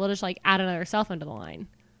house phone, we'll just like add another cell phone to the line.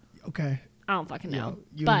 Okay. I don't fucking know.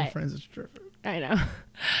 You and your friends are tripping. I know.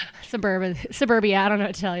 Suburbia. I don't know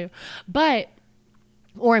what to tell you,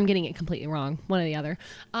 or I'm getting it completely wrong. One or the other.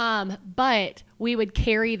 But we would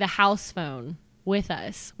carry the house phone with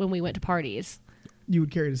us when we went to parties. You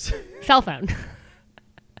would carry the cell phone.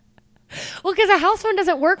 Well, because a house phone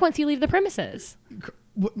doesn't work once you leave the premises.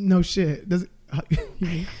 No shit. Does it?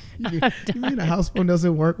 You mean a house phone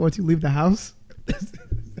doesn't work once you leave the house?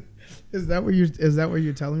 Is that what you're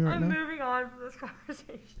telling me right now? I'm moving on from this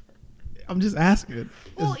conversation. I'm just asking.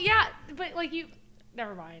 Well, yeah, but like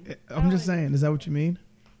never mind. I'm just saying. Is that what you mean?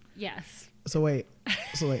 Yes. So wait,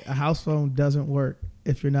 a house phone doesn't work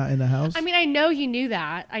if you're not in the house? I mean, I know you knew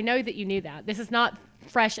that. I know that you knew that. This is not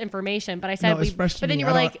fresh information, but I said no, it's fresh to but then me. you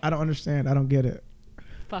were like, I don't understand. I don't get it.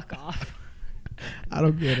 fuck off. I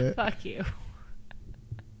don't get it. Fuck you.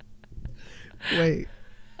 Wait.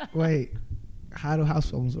 How do house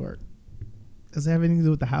phones work? Does it have anything to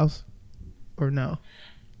do with the house, or no?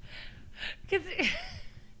 Because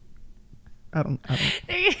I don't.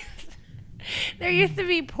 There used to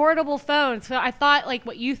be portable phones. So I thought like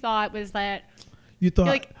what you thought was that You thought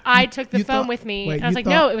like I took the phone thought, with me, wait, and I was like,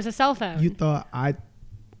 no, it was a cell phone. You thought I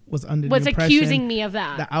was under was the impression accusing me of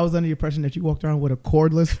that. I was under the impression that you walked around with a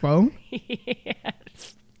cordless phone.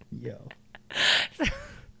 Yes. Yo. So,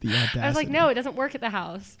 The audacity. I was like, no, it doesn't work at the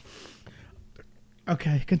house.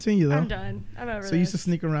 Okay, continue though. I'm done. I'm over So you used to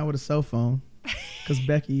sneak around with a cell phone because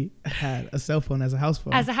Becky had a cell phone as a house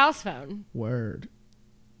phone. As a house phone. Word.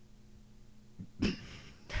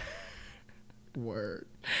 Word.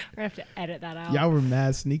 We're going to have to edit that out. Y'all were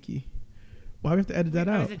mad sneaky. Why do we have to edit that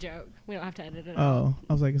It out? was a joke. We don't have to edit it out. Oh,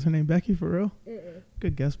 I was like, is her name Becky for real?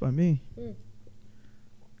 Good guess by me. The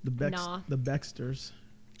the Baxters.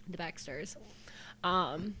 The Baxters.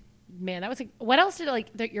 Man, that was what else did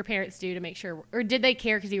like your parents do to make sure, or did they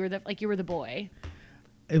care because you were the boy?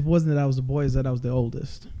 It wasn't that I was the boy; it's that I was the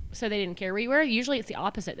oldest. So they didn't care where you were. Usually, it's the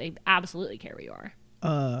opposite. They absolutely care where you are.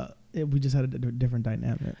 We just had a different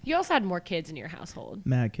dynamic. You also had more kids in your household.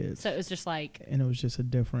 Mad kids. So it was just like, and it was just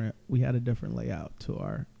we had a different layout to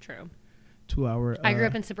our. True. To our. I grew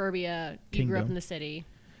up in suburbia. Kingdom. You grew up in the city.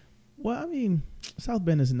 Well, I mean, South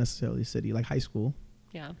Bend isn't necessarily a city, like high school.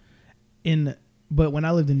 Yeah. But when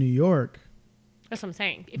I lived in New York. That's what I'm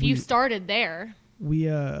saying. If you started there. We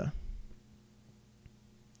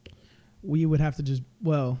would have to just,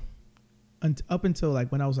 up until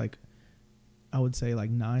like when I was like, I would say like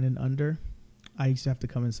 9 and under, I used to have to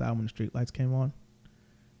come inside when the street lights came on.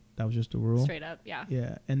 That was just the rule. Straight up, yeah.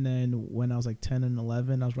 Yeah. And then when I was like 10 and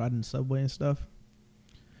 11, I was riding the subway and stuff.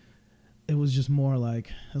 It was just more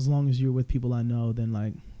like, as long as you're with people I know, then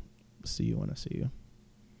like, see you when I see you.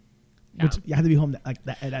 Yeah. Which you had to be home like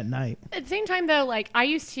that at night. At the same time, though, like I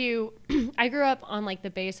used to, I grew up on like the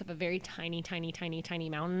base of a very tiny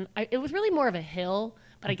mountain. It was really more of a hill,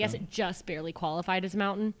 but I guess it just barely qualified as a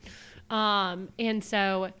mountain. And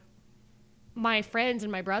so my friends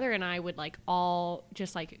and my brother and I would like all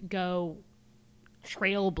just like go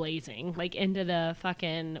trailblazing like into the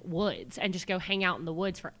fucking woods and just go hang out in the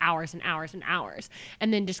woods for hours and hours and hours,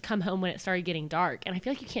 and then just come home when it started getting dark. And I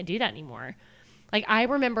feel like you can't do that anymore. Like I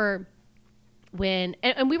remember when,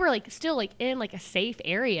 and we were like still like in like a safe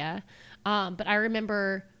area. But I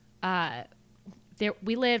remember,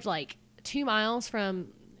 we lived like 2 miles from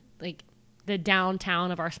like the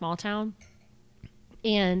downtown of our small town,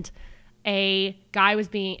 and a guy was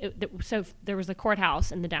so there was a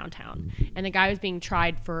courthouse in the downtown, and the guy was being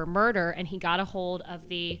tried for murder, and he got a hold of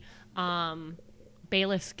the,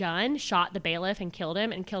 bailiff's gun, shot the bailiff and killed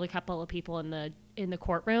him, and killed a couple of people in the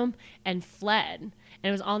courtroom and fled. And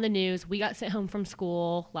it was on the news. We got sent home from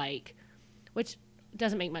school, like, which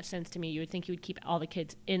doesn't make much sense to me. You would think you would keep all the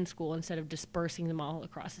kids in school instead of dispersing them all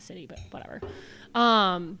across the city, but whatever.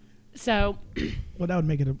 So well, that would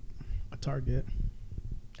make it a target.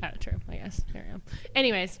 Oh, true, I guess. There you go.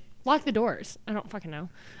 Anyways, lock the doors. I don't fucking know.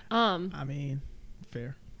 I mean,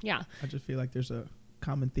 fair. Yeah. I just feel like there's a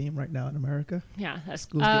common theme right now in America. Yeah, that's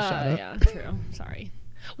schools get shot up. Yeah, true. Sorry.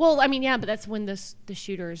 Well, I mean, yeah, but that's when the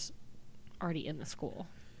shooter's already in the school,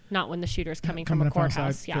 not when the shooter's coming from a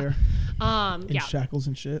courthouse. Yeah. Fair. In shackles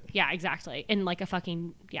and shit. Yeah, exactly. In like a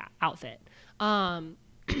fucking outfit.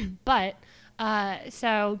 But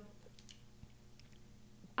so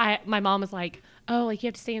my mom was like, oh, like you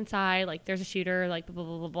have to stay inside, like there's a shooter, like blah,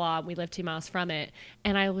 blah, blah, blah. We live 2 miles from it.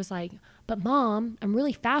 And I was like, but Mom, I'm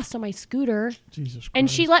really fast on my scooter. Jesus Christ. And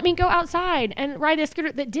she let me go outside and ride a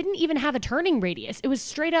scooter that didn't even have a turning radius. It was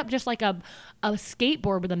straight up just like a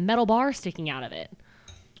skateboard with a metal bar sticking out of it.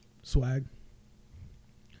 Swag.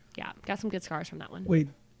 Yeah, got some good scars from that one. Wait,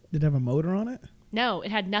 did it have a motor on it? No,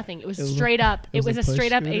 it had nothing. It was straight up. It was a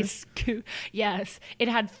straight up a scooter. Yes. It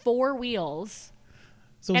had 4 wheels.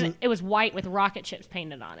 So it was white with rocket ships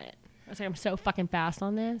painted on it. I was like, I'm so fucking fast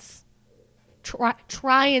on this.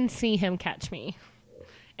 Try and see him catch me.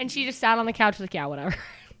 And she just sat on the couch like, yeah, whatever.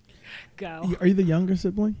 Go. Are you the younger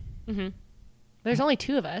sibling? Mm-hmm. There's only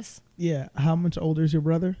 2 of us. Yeah. How much older is your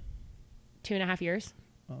brother? 2.5 years.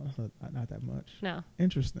 Oh, not that much. No.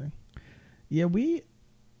 Interesting. Yeah,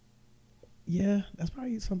 that's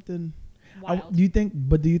probably something. Wild. Do you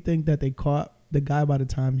think that they caught the guy by the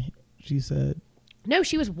time she said? No,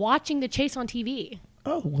 she was watching the chase on TV.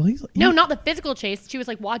 Oh, well, no, not the physical chase. She was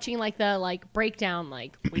like watching like the like breakdown,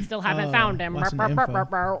 like we still haven't found him. Like,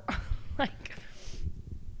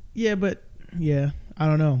 yeah, but yeah, I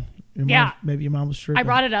don't know. Yeah. Maybe your mom was tripping. I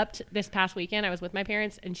brought it up this past weekend. I was with my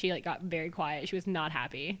parents, and she like got very quiet. She was not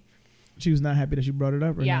happy. She was not happy that you brought it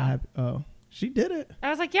up? Or Yeah. Not happy? Oh, she did it. I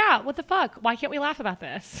was like, yeah, what the fuck? Why can't we laugh about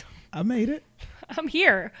this? I made it. I'm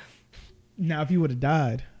here. Now, if you would have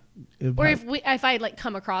died, Or if I like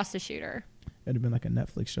come across the shooter. it'd have been like a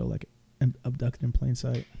Netflix show, like Abducted in Plain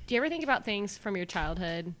Sight. Do you ever think about things from your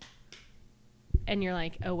childhood and you're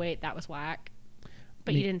like, oh, wait, that was whack?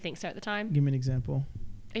 But you didn't think so at the time? Give me an example.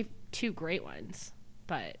 I have two great ones,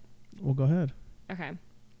 but... Well, go ahead. Okay.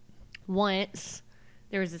 Once,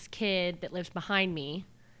 there was this kid that lived behind me,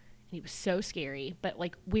 and he was so scary, but,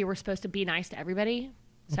 like, we were supposed to be nice to everybody,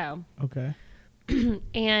 so... Okay.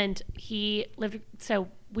 And he lived... So,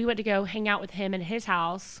 we went to go hang out with him in his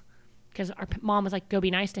house, because our mom was like, go be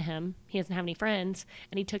nice to him. He doesn't have any friends.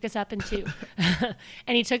 And he took us up into...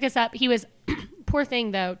 and he took us up... He was... Poor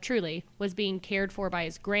thing, though, truly, was being cared for by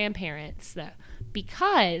his grandparents, though.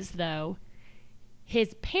 Because, though,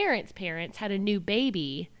 his parents' parents had a new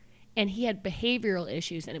baby, and he had behavioral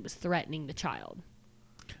issues, and it was threatening the child.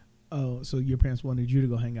 Oh, so your parents wanted you to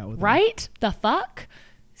go hang out with them. Right? The fuck?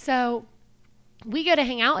 So we go to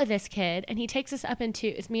hang out with this kid, and he takes us up into...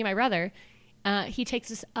 It's me and my brother. He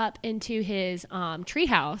takes us up into his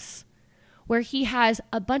treehouse, where he has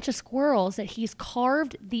a bunch of squirrels that he's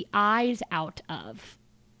carved the eyes out of.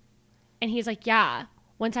 And he's like, yeah,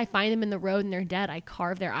 once I find them in the road and they're dead, I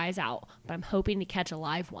carve their eyes out, but I'm hoping to catch a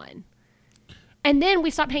live one. And then we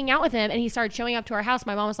stopped hanging out with him, and he started showing up to our house.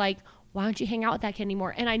 My mom was like, why don't you hang out with that kid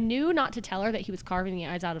anymore? And I knew not to tell her that he was carving the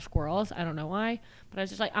eyes out of squirrels. I don't know why, but I was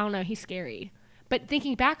just like, I don't know, he's scary. But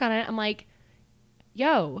thinking back on it, I'm like,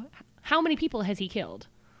 yo, how many people has he killed?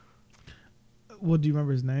 Well, do you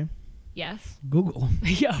remember his name? Yes. Google.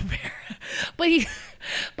 Yeah,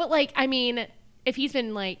 but like, I mean, if he's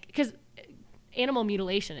been like, because animal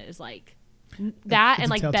mutilation is like that, It's and a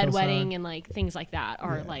like telltale bedwetting sign. and like things like that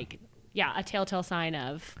are like, yeah, a telltale sign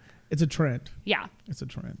of, It's a trend. yeah, It's a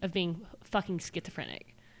trend. of being fucking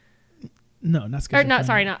schizophrenic. No, not Or schizophrenic. not,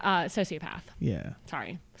 sorry, not sociopath. Yeah.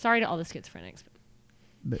 Sorry to all the schizophrenics.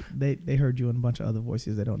 They heard you in a bunch of other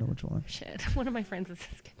voices. They don't know which one. Shit, one of my friends is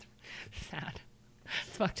schizophrenic. Sad.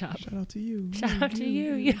 It's fucked up. Shout out to you. Shout out to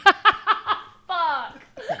you. Yeah. Fuck.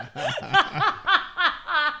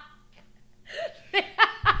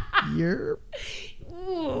 You're...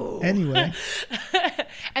 Ooh. Anyway.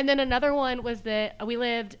 And then another one was that we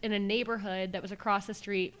lived in a neighborhood that was across the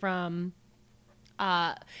street from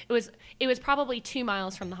it was probably 2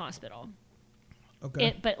 miles from the hospital.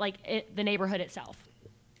 Okay. The neighborhood itself.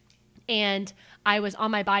 And I was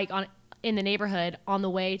on my bike in the neighborhood on the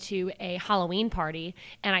way to a Halloween party,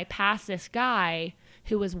 and I passed this guy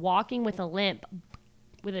who was walking with a limp,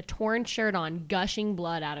 with a torn shirt on, gushing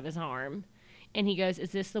blood out of his arm. And he goes,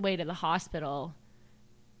 is this the way to the hospital?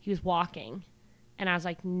 He was walking. And I was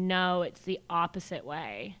like, no, it's the opposite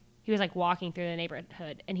way. He was like walking through the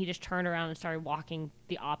neighborhood, and he just turned around and started walking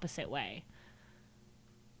the opposite way.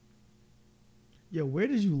 Yo, where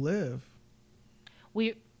did you live?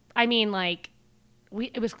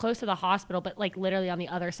 It was close to the hospital, but like literally on the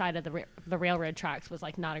other side of the railroad tracks was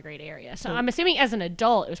like not a great area. So I'm assuming as an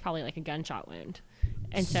adult, it was probably like a gunshot wound.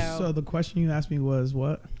 And so the question you asked me was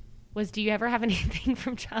what? Do you ever have anything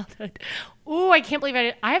from childhood? Ooh, I can't believe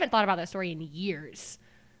I haven't thought about that story in years.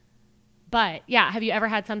 But yeah, have you ever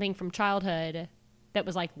had something from childhood that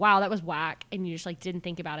was like, wow, that was whack, and you just like didn't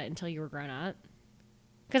think about it until you were grown up?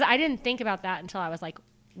 Because I didn't think about that until I was like,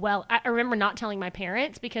 well, I remember not telling my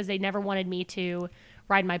parents because they never wanted me to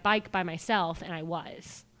ride my bike by myself, and I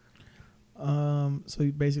was. So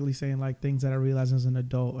you're basically saying like things that I realized as an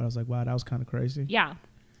adult, I was like, wow, that was kind of crazy. Yeah.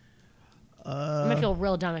 I'm gonna feel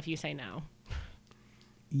real dumb if you say no.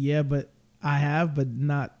 Yeah, but I have, but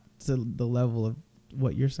not to the level of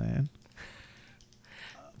what you're saying.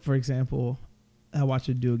 For example, I watched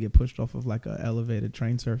a dude get pushed off of like a elevated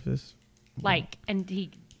train surface. Like, and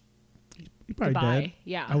he probably dead.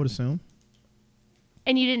 Yeah. I would assume.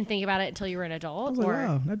 And you didn't think about it until you were an adult? I was like,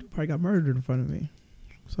 wow, that dude probably got murdered in front of me.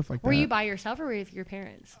 Stuff like that. Were you by yourself or were you with your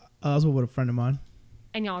parents? I was with a friend of mine.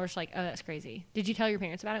 And y'all were just like, oh, that's crazy. Did you tell your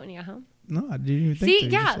parents about it when you got home? No, I didn't even think to.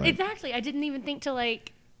 Yeah, like, exactly. I didn't even think to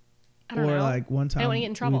like, I don't know. Or like one time I don't want to get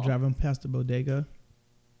in trouble. we were driving past the bodega,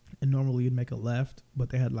 and normally you'd make a left, but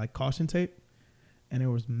they had like caution tape, and there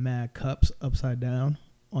was mad cups upside down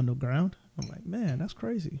on the ground. I'm like, man, that's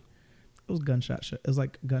crazy. It was gunshot. It was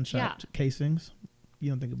like gunshot casings.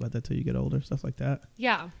 You don't think about that till you get older, stuff like that.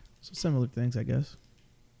 Yeah. So similar things, I guess.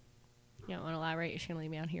 You don't want to elaborate? You're just going to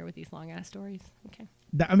leave me out here with these long ass stories? Okay.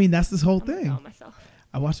 That's this whole thing. Myself.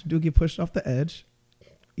 I watched a dude get pushed off the edge.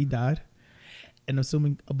 He died. and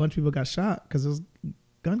assuming a bunch of people got shot because it was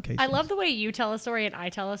gun cases. I love the way you tell a story and I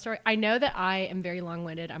tell a story. I know that I am very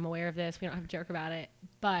long-winded. I'm aware of this. We don't have to joke about it.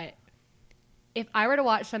 But if I were to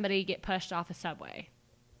watch somebody get pushed off a subway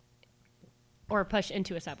or pushed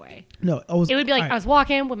into a subway, it would be like, I was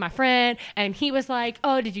walking with my friend and he was like,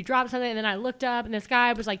 oh, did you drop something? And then I looked up and this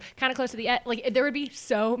guy was like kind of close to the edge. Like there would be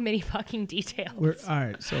so many fucking details. All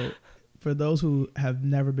right. So for those who have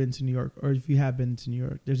never been to New York, or if you have been to New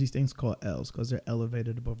York, there's these things called L's because they're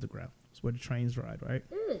elevated above the ground. It's where the trains ride, right?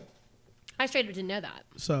 I straight up didn't know that.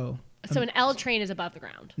 So an L train is above the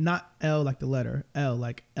ground. Not L like the letter, L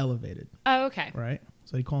like elevated. Oh, okay. Right?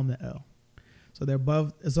 So you call them the L. So they're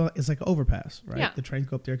above, it's like an overpass, right? Yeah. The trains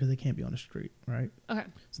go up there because they can't be on the street, right? Okay.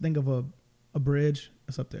 So think of a bridge,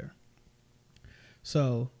 it's up there.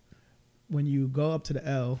 So when you go up to the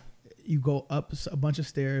L, you go up a bunch of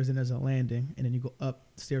stairs and there's a landing, and then you go up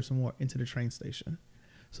stairs some more into the train station.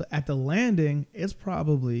 So at the landing, it's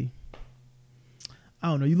probably, I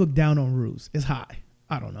don't know, you look down on roofs. It's high.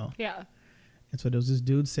 I don't know. Yeah. And so there was this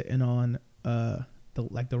dude sitting on the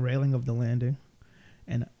railing of the landing,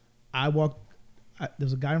 and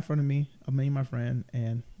there's a guy in front of me and my friend,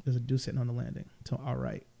 and there's a dude sitting on the landing to our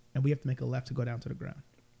right, and we have to make a left to go down to the ground.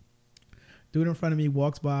 Dude in front of me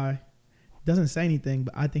walks by, doesn't say anything,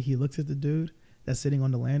 but I think he looks at the dude that's sitting on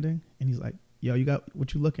the landing, and he's like, yo, you got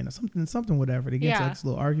what you looking at? Something, whatever. They get into this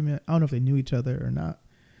little argument. I don't know if they knew each other or not.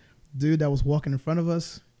 Dude that was walking in front of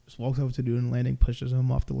us just walks over to the dude on the landing, pushes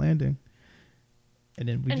him off the landing. And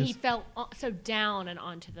then he fell so down and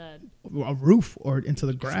onto a roof or into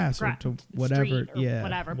the grass or to whatever.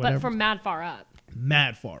 Whatever. But from mad far up.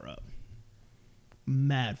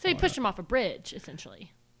 So he pushed him off a bridge,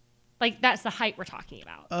 essentially. Like, that's the height we're talking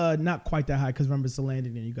about. Not quite that high, because remember, it's the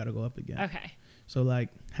landing and you got to go up again. Okay. So, like,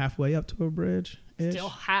 halfway up to a bridge. It's still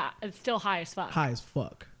high as fuck. High as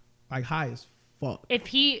fuck. Like, high as fuck. If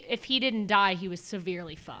he didn't die, he was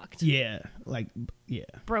severely fucked. Yeah.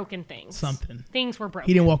 Broken things. Something. Things were broken.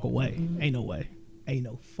 He didn't walk away. Ain't no way. Ain't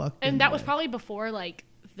no fucking And that way. was probably before, like,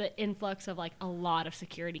 the influx of, like, a lot of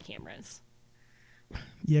security cameras.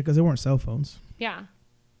 Yeah, because there weren't cell phones. Yeah.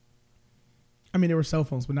 I mean, there were cell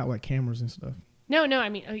phones, but not like cameras and stuff. No, I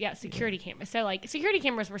mean, security cameras. So, like, security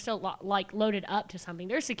cameras were still, like, loaded up to something.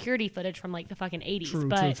 There's security footage from, like, the fucking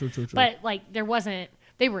 80s. True. But, like, there wasn't,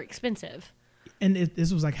 they were expensive. And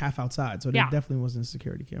this was, like, half outside, so there definitely wasn't a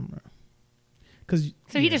security camera.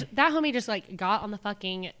 That homie just, like, got on the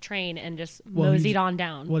fucking train and just moseyed on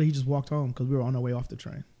down. Well, he just walked home because we were on our way off the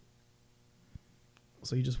train.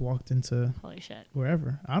 So he just walked into holy shit,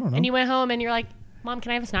 wherever. I don't know. And you went home and you're like, Mom,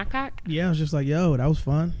 can I have a snack pack? Yeah, I was just like, yo, that was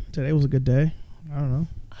fun. Today was a good day. I don't know.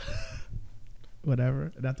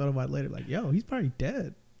 Whatever. And I thought about it later, like, yo, he's probably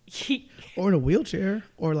dead. Or in a wheelchair.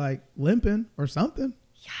 Or, like, limping or something.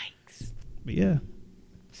 Yikes. But, yeah.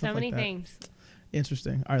 So many things.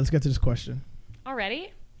 Interesting. All right, let's get to this question.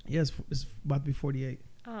 Already? Yeah, it's about to be 48.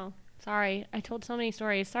 Oh, sorry. I told so many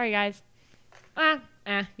stories. Sorry, guys.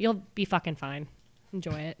 You'll be fucking fine.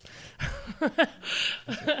 Enjoy it.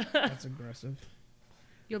 That's aggressive.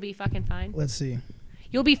 You'll be fucking fine. Let's see.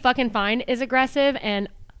 You'll be fucking fine is aggressive, and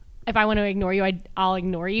if I want to ignore you, I'll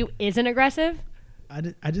ignore you isn't aggressive.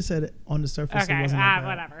 I just said it on the surface. Okay, it wasn't that bad.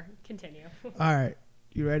 Whatever. Continue. All right,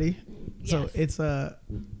 you ready? Yes. So it's a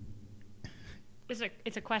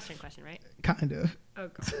question, right? Kinda. Oh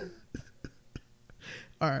god.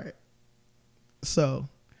 All right. So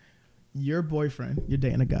your boyfriend, you're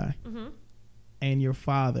dating a guy, and your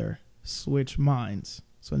father switch minds.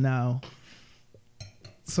 So now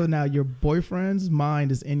your boyfriend's mind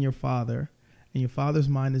is in your father, and your father's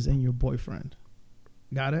mind is in your boyfriend.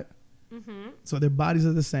 Got it? Mm-hmm. So their bodies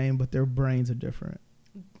are the same, but their brains are different.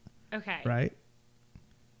 Okay. Right?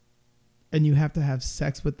 And you have to have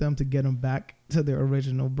sex with them to get them back to their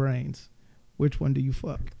original brains. Which one do you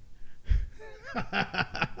fuck?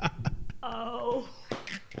 Oh.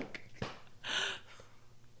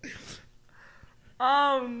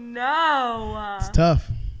 Oh no. It's tough.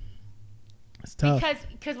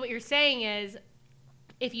 Because what you're saying is,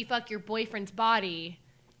 if you fuck your boyfriend's body,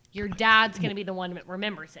 your dad's going to be the one that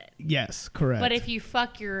remembers it. Yes, correct. But if you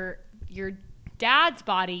fuck your dad's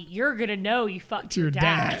body, you're going to know you fucked your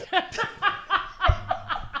dad.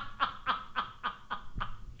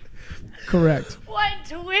 Correct. What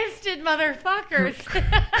twisted motherfuckers.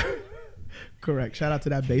 Correct. Shout out to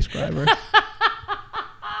that bass driver.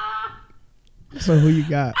 So who you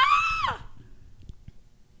got?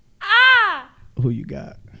 Who you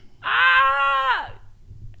got?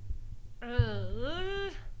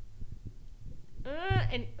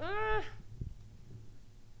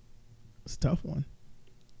 It's a tough one.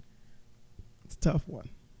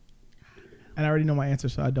 And I already know my answer,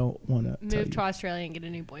 so I don't want to move to Australia and get a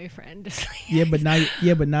new boyfriend. Yeah, but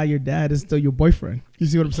now your dad is still your boyfriend. You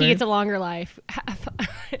see what I'm saying? He gets a longer life.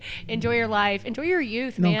 Enjoy your life. Enjoy your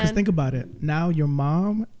youth, man. No, because think about it. Now your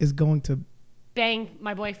mom is going to bang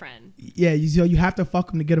my boyfriend. Yeah, you have to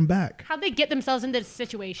fuck him to get him back. How'd they get themselves into this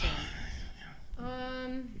situation?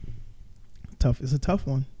 Tough. It's a tough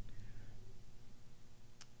one.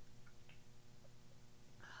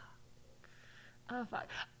 Oh, fuck.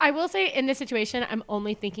 I will say in this situation, I'm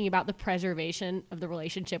only thinking about the preservation of the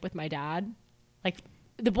relationship with my dad. Like,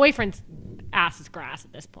 the boyfriend's ass is grass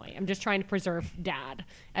at this point. I'm just trying to preserve dad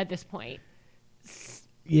at this point.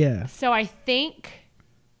 Yeah. So I think...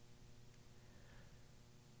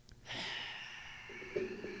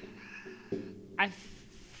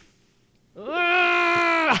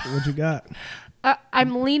 What you got?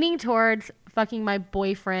 I'm leaning towards fucking my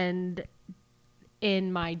boyfriend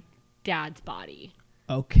in my dad's body.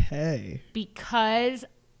 Okay. Because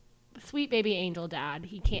sweet baby angel dad,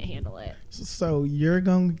 he can't handle it. So you're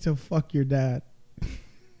going to fuck your dad?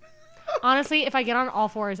 Honestly, if I get on all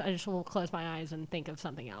fours, I just will close my eyes and think of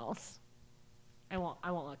something else. I won't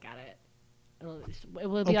look at it. It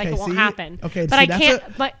will be like it won't happen. Okay, but I can't.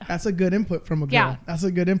 But that's a good input from a girl. Yeah. That's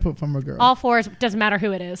a good input from a girl. All fours, doesn't matter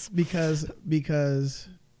who it is. Because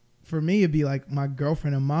for me, it'd be like my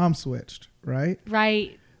girlfriend and mom switched, right?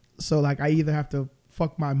 Right. So like I either have to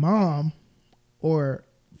fuck my mom or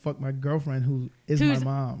fuck my girlfriend who's my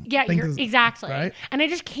mom. Yeah, exactly. Right? And I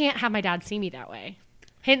just can't have my dad see me that way.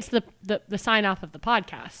 Hence the sign off of the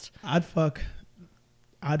podcast. I'd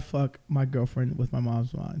fuck my girlfriend with my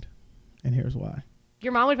mom's mind. And here's why.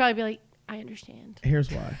 Your mom would probably be like, I understand.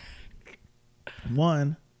 Here's why.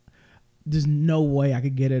 One, there's no way I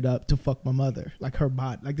could get it up to fuck my mother. Like her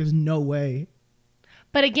body. Like there's no way.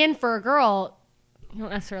 But again, for a girl, you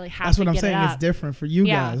don't necessarily have That's to what I'm get saying. it up. It's different for you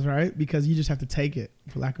guys, right? Because you just have to take it,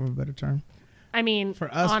 for lack of a better term. I mean, for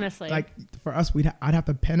us, honestly. Like for us, I'd have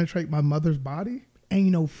to penetrate my mother's body.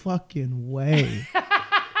 Ain't no fucking way.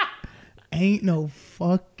 Ain't no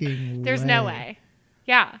fucking way. There's no way.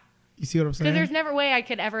 Yeah. You see what I'm saying? Because there's never way I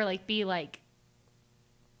could ever be like,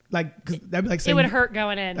 cause that'd be like saying it would hurt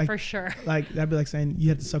going in for sure. Like that'd be like saying you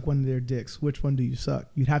have to suck one of their dicks. Which one do you suck?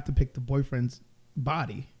 You'd have to pick the boyfriend's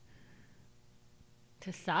body.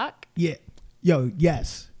 To suck? Yeah. Yo,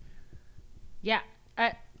 yes. Yeah.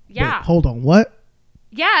 Yeah. Wait, hold on. What?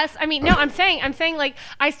 Yes. I mean, no, I'm saying like,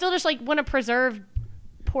 I still just want to preserve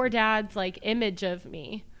poor dad's image of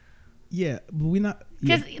me. Yeah, but we not.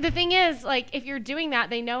 Because the thing is, if you're doing that,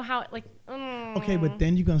 they know how, Okay, but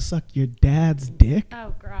then you're going to suck your dad's dick?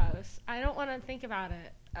 Oh, gross. I don't want to think about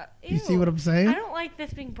it. You see what I'm saying? I don't like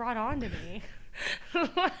this being brought on to me.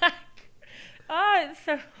 It's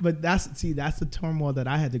so... But that's the turmoil that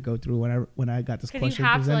I had to go through when I got this question presented. Because you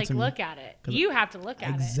have presented to, look at it. You have to look at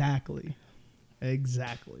it.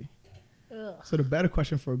 Exactly. Ugh. So the better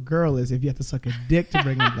question for a girl is if you have to suck a dick to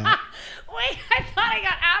bring him back. Wait, I thought I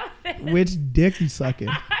got out of it. Which dick you sucking?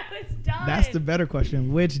 I was done. That's the better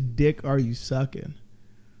question. Which dick are you sucking?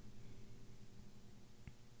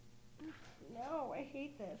 No, I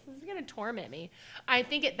hate this. This is gonna torment me. I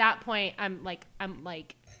think at that point I'm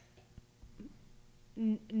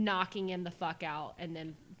knocking him the fuck out and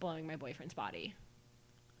then blowing my boyfriend's body.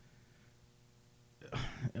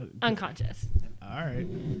 Unconscious. All right,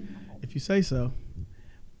 if you say so.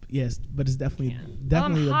 Yes, but it's definitely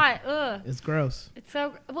I'm hot. Ugh. It's gross. It's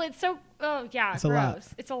so oh yeah, it's gross. A lot.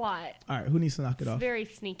 It's a lot. All right, who needs to knock it it's off? Very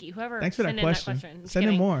sneaky. Whoever Thanks for that question. Send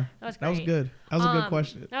in more. That was great. good. That was a good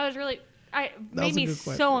question. That was really made me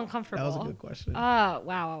so uncomfortable. That was a good question. Oh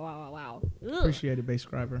wow. Ugh. Appreciate it, Bae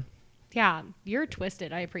Scriber. Yeah, you're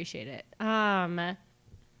twisted. I appreciate it. Knock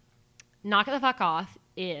it the fuck off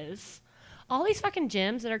is all these fucking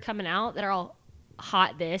gyms that are coming out that are all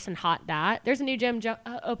hot this and hot that. There's a new gym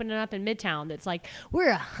opening up in Midtown that's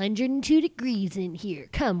we're 102 degrees in here.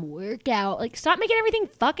 Come work out. Stop making everything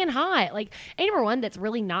fucking hot. Number one, that's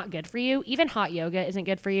really not good for you. Even hot yoga isn't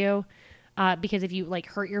good for you because if you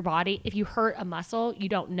hurt your body, if you hurt a muscle, you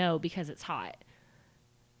don't know because it's hot.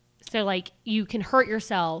 So you can hurt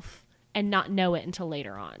yourself and not know it until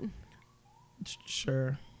later on.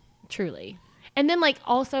 Sure. Truly. And then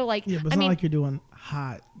also yeah, but it's not like you're doing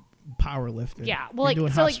hot powerlifting. Yeah. Well,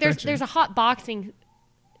 there's a hot boxing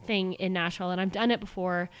thing in Nashville, and I've done it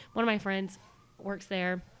before. One of my friends works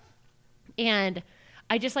there, and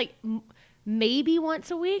I just maybe once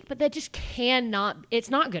a week, but that just cannot. It's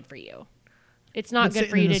not good for you. It's not good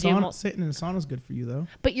for you to do. Sitting in the sauna is good for you though.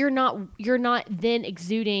 But you're not then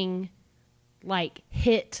exuding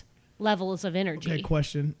HIIT levels of energy. Okay,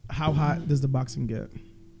 question: how hot does the boxing get?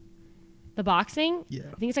 The boxing? Yeah.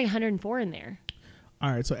 I think it's like 104 in there.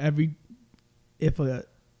 All right. So if a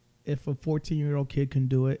 14-year-old kid can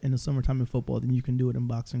do it in the summertime in football, then you can do it in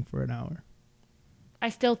boxing for an hour. I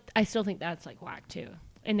still think that's like whack too.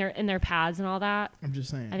 In their pads and all that. I'm just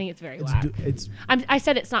saying. I think it's very whack. I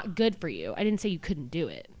said it's not good for you. I didn't say you couldn't do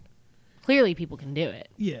it. Clearly, people can do it.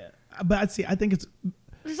 Yeah, but I think it's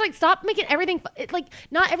just like stop making everything. Like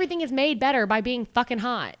not everything is made better by being fucking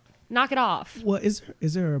hot. Knock it off. Well, is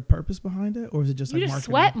there a purpose behind it, or is it just you like just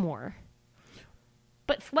marketing? Sweat more?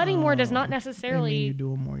 But sweating more does not necessarily. You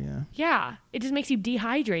do it more, yeah. Yeah, it just makes you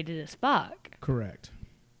dehydrated as fuck. Correct.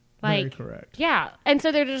 Like, very correct. Yeah, and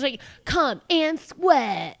so they're just like, come and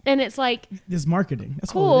sweat, and it's like this marketing.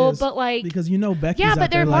 That's cool, all it is. But like because Becky's yeah, out but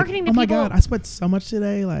they're there marketing like, to oh people. my god, I sweat so much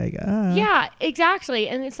today. Like yeah, exactly,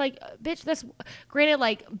 and it's like, bitch. That's granted,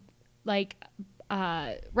 like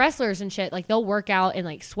wrestlers and shit. Like they'll work out and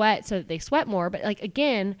like sweat so that they sweat more. But like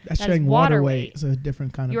again, that's shedding water weight. It's a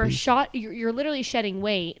different kind of. You're literally shedding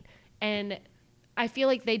weight, and I feel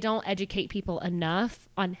like they don't educate people enough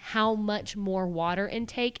on how much more water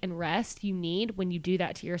intake and rest you need when you do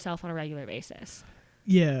that to yourself on a regular basis.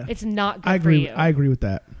 Yeah. It's not good I agree, for you. I agree with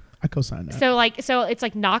that. I co-sign that. So it's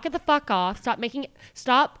like knock it the fuck off.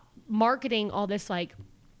 Stop marketing all this like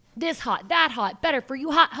this hot, that hot, better for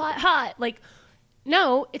you, hot. Like,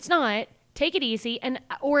 no, it's not. Take it easy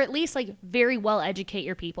or at least like very well educate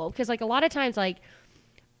your people. Because like a lot of times like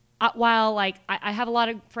while like I have a lot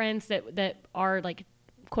of friends that are like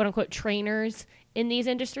quote unquote trainers in these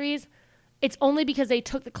industries, it's only because they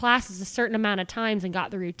took the classes a certain amount of times and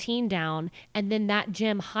got the routine down, and then that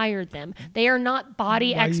gym hired them. They are not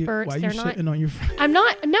body experts. Why They're you not. shitting on your friends? I'm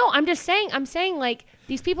not. No, I'm just saying. I'm saying like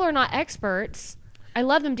these people are not experts. I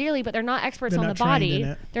love them dearly, but they're not experts on the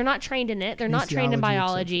body. They're not trained in it. They're not trained in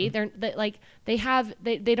biology. They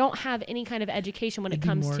don't have any kind of education when it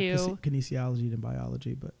comes to kinesiology than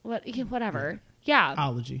biology, but whatever. Yeah.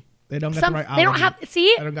 Ology. They don't got the right ology. They don't have.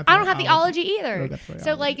 See, I don't have the ology either. Right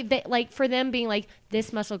so ology. like for them being like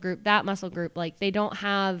this muscle group, that muscle group, like they don't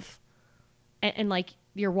have, and like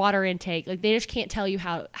your water intake, like they just can't tell you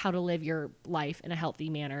how to live your life in a healthy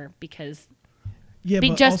manner because. Yeah,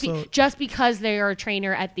 but just because they are a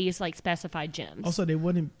trainer at these like specified gyms. Also, they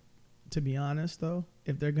wouldn't, to be honest, though,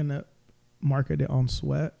 if they're gonna market it on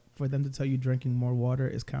sweat, for them to tell you drinking more water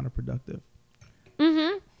is counterproductive.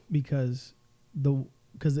 Mm-hmm. Because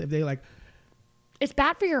if they like, it's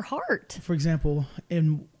bad for your heart. For example,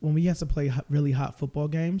 when we had to play really hot football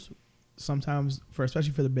games, sometimes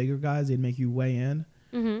especially for the bigger guys, they'd make you weigh in,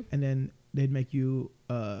 mm-hmm. and then they'd make you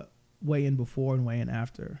weigh in before and weigh in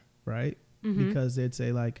after, right? Mm-hmm. Because they'd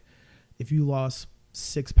say like, if you lost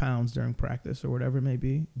 6 pounds during practice or whatever it may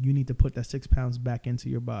be, you need to put that 6 pounds back into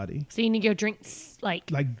your body. So you need to go drink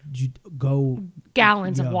like you go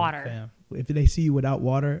gallons of water. Fam. If they see you without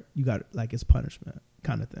water, you got like it's punishment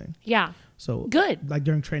kind of thing. Yeah. So good. Like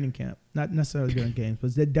during training camp, not necessarily during games,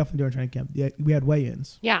 but definitely during training camp. Yeah, we had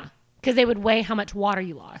weigh-ins. Yeah, because they would weigh how much water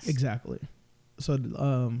you lost. Exactly. So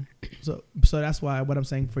that's why what I'm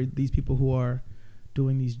saying for these people who are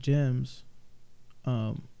doing these gyms.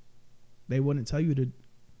 They wouldn't tell you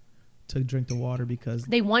to drink the water because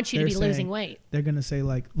they want you to be losing weight. They're gonna say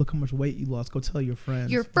like, look how much weight you lost. Go tell your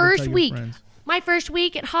friends. Your first week. My first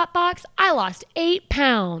week at Hotbox, I lost 8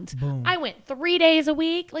 pounds. Boom. I went 3 days a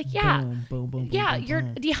week. Like, yeah. Boom. Yeah, you're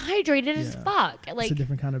dehydrated as fuck. Like, it's a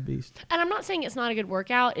different kind of beast. And I'm not saying it's not a good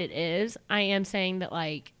workout. It is. I am saying that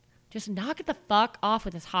like, just knock it the fuck off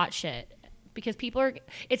with this hot shit. Because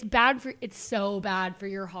it's so bad for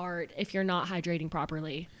your heart if you're not hydrating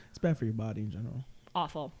properly. It's bad for your body in general.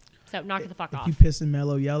 Awful. So knock it the fuck off. If you piss in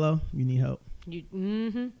mellow yellow, you need help.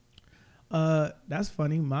 Mm-hmm. That's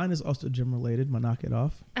funny. Mine is also gym related. My knock it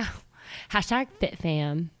off. Oh,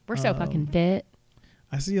 #FitFam. We're so fucking fit.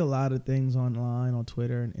 I see a lot of things online on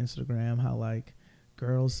Twitter and Instagram how like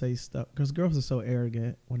girls say stuff because girls are so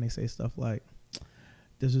arrogant when they say stuff like,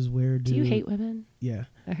 "This is weird, dude." Do you hate women? Yeah.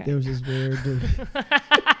 Okay. There was this weird dude.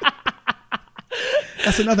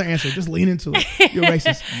 That's another answer. Just lean into it. You're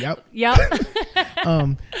racist.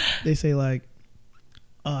 Yep. They say like,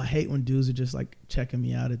 I hate when dudes are just like checking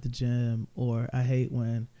me out at the gym, or I hate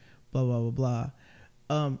when blah, blah, blah,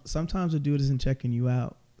 blah. Sometimes a dude isn't checking you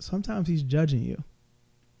out. Sometimes he's judging you.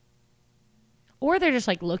 Or they're just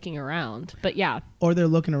like looking around, but yeah. Or they're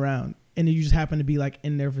looking around and you just happen to be like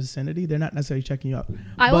in their vicinity. They're not necessarily checking you out.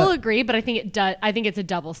 I will agree, but I think it does. I think it's a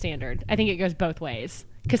double standard. I think it goes both ways.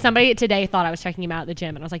 Because somebody today thought I was checking him out at the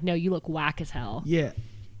gym, and I was like, "No, you look whack as hell." Yeah,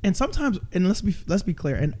 and sometimes, and let's be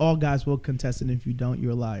clear, and all guys will contest it. If you don't,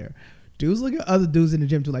 you're a liar. Dudes look at other dudes in the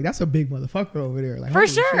gym too. Like, that's a big motherfucker over there. Like, For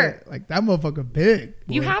holy sure. shit. Like, that motherfucker big.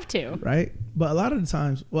 You boy. have to. Right? But a lot of the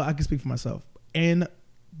times, well, I can speak for myself and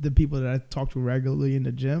the people that I talk to regularly in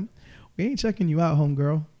the gym. We ain't checking you out,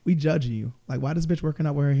 homegirl. We judging you. Like, why this bitch working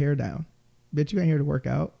out with her hair down? Bitch, you ain't here to work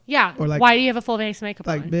out. Yeah. Or like, why do you have a full face of makeup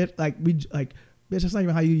like, on? bitch, bitch, that's not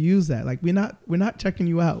even how you use that. Like, we're not checking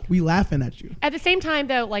you out. We laughing at you. At the same time,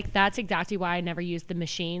 though, like, that's exactly why I never use the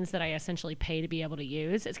machines that I essentially pay to be able to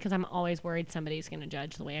use. It's because I'm always worried somebody's going to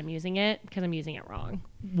judge the way I'm using it because I'm using it wrong.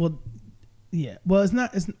 Well, yeah. Well, it's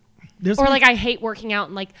not. There's Or like I hate working out,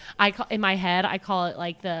 and like in my head I call it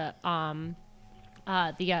like the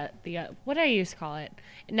what did I used to call it?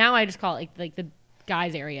 Now I just call it like the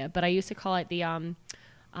guys area, but I used to call it the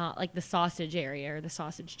like the sausage area or the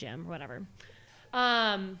sausage gym or whatever.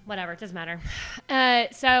 Whatever, it doesn't matter.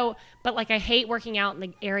 But like I hate working out in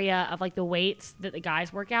the area of like the weights that the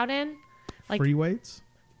guys work out in. Like free weights?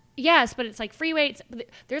 Yes, but it's like free weights.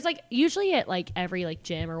 There's like usually at like every like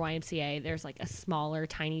gym or YMCA, there's like a smaller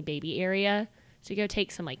tiny baby area. So you go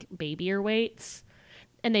take some like babyer weights,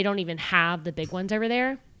 and they don't even have the big ones over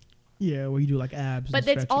there. Yeah, where you do like abs. But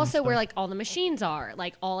it's also where like all the machines are,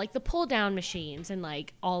 like all like the pull down machines and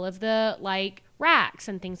like all of the like racks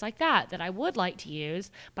and things like that I would like to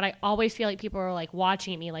use. But I always feel like people are like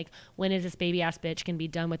watching me like, when is this baby ass bitch gonna be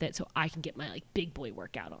done with it so I can get my like big boy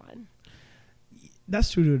workout on? That's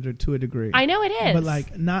true to a degree. I know it is. But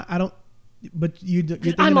like I don't. But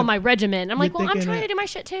I'm on my regimen. I'm like, well, I'm thinking trying to do my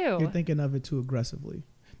shit too. You're thinking of it too aggressively.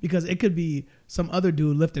 Because it could be some other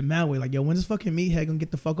dude lifting mad weight. Like, yo, when's this fucking meathead gonna get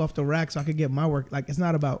the fuck off the rack so I can get my work? Like, it's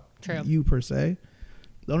not about you per se.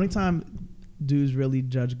 The only time dudes really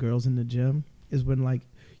judge girls in the gym is when, like,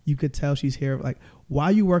 you could tell she's here. Like, why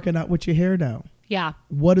are you working out with your hair down? Yeah.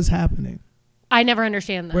 What is happening? I never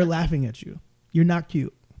understand that. We're laughing at you. You're not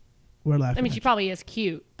cute. We're laughing I mean, at she you. probably is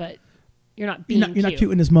cute, but you're not being You're not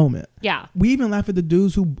cute in this moment. Yeah. We even laugh at the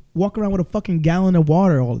dudes who walk around with a fucking gallon of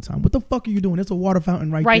water all the time. What the fuck are you doing? There's a water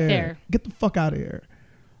fountain right there. Get the fuck out of here.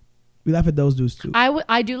 We laugh at those dudes too.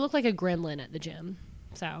 I do look like a gremlin at the gym.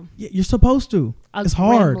 So yeah, you're supposed to. It's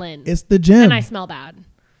hard. Gremlin. It's the gym. And I smell bad.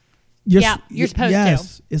 You're supposed to.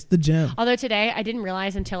 Yes, it's the gym. Although today I didn't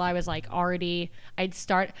realize until I was like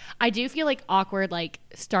I do feel like awkward like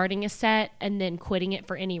starting a set and then quitting it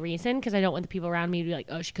for any reason because I don't want the people around me to be like,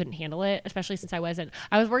 oh, she couldn't handle it, especially since I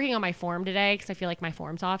was working on my form today because I feel like my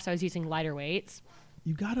form's off, so I was using lighter weights.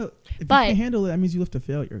 You gotta, if you can't handle it, that means you left a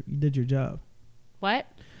failure. You did your job. What?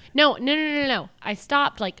 No. I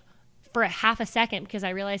stopped like for a half a second because I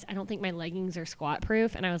realized I don't think my leggings are squat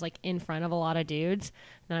proof, and I was like in front of a lot of dudes,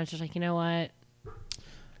 and I was just like, you know what,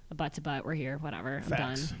 a butt to butt, we're here, whatever.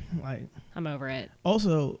 Facts. I'm done. Like, I'm over it.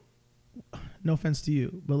 Also, no offense to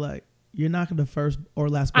you, but like, you're not the first or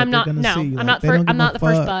last butt they're gonna see. I'm not the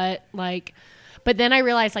first butt. Like, but then I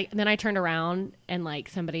realized like, then I turned around and like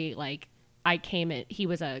somebody like he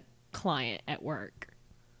was a client at work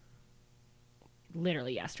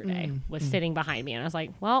literally yesterday was sitting behind me, and I was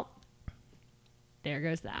like, well, there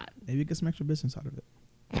goes that. Maybe you get some extra business out of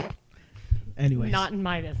it. Anyways. Not in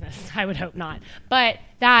my business. I would hope not. But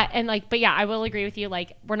that, and like, but yeah, I will agree with you.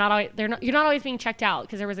 Like, you're not always being checked out,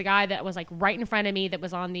 because there was a guy that was like right in front of me that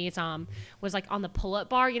was on these, was like on the pull-up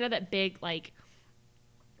bar, you know, that big, like,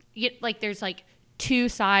 there's like two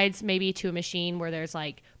sides maybe to a machine where there's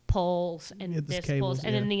like pulls and this pulls,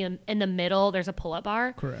 and then in the middle there's a pull-up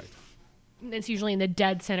bar. Correct. It's usually in the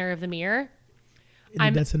dead center of the mirror. In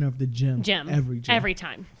the dead center of the gym. Every gym. Every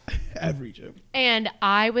time. Every gym. And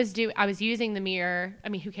I was using the mirror. I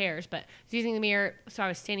mean, who cares? But I was using the mirror, so I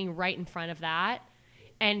was standing right in front of that.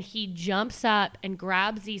 And he jumps up and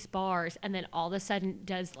grabs these bars, and then all of a sudden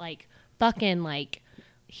does like fucking like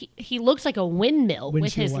he looks like a windmill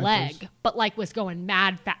with his leg, but like was going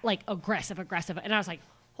mad fat, like aggressive. And I was like,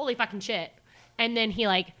 holy fucking shit. And then he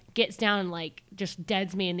like gets down and like just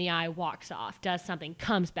deads me in the eye, walks off, does something,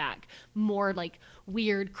 comes back, more like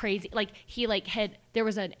weird, crazy. Like he like there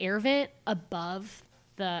was an air vent above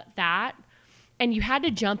that, and you had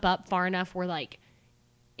to jump up far enough where like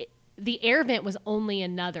the air vent was only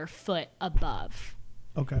another foot above.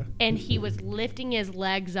 Okay. And he was lifting his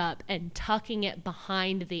legs up and tucking it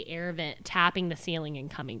behind the air vent, tapping the ceiling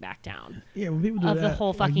and coming back down. Yeah, when people do that, of the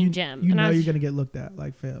whole fucking gym. You know you're gonna get looked at,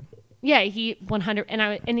 like, fam. Yeah, he 100,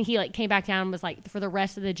 and he like came back down and was like, for the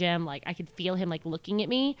rest of the gym, like I could feel him like looking at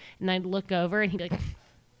me, and I'd look over and he'd be like,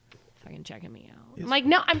 fucking checking me out. I'm like,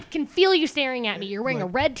 no, I can feel you staring at me. You're wearing a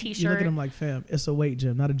red t-shirt. You look at him like, fam, it's a weight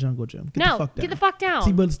gym, not a jungle gym. Get the fuck down.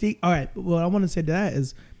 See, but all right, what I want to say to that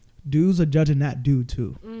is, dudes are judging that dude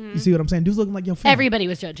too. Mm-hmm. You see what I'm saying? Dudes looking like, yo, fam, everybody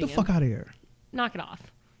was judging the fuck out of here. Knock it off.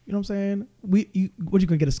 You know what I'm saying? What, you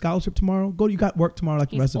gonna get a scholarship tomorrow? Go. You got work tomorrow like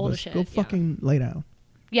the He's rest of old us. as shit, Go yeah. fucking lay down.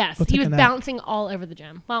 Yes, Go he take was a nap. bouncing all over the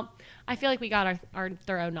gym. Well, I feel like we got our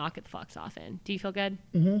thorough knock at the fucks off in. Do you feel good?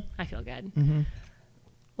 Mm-hmm. I feel good. Mm-hmm.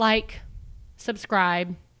 Like,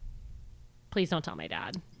 subscribe. Please don't tell my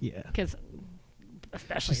dad. Yeah. Because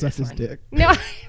especially Suck this his one. dick. No,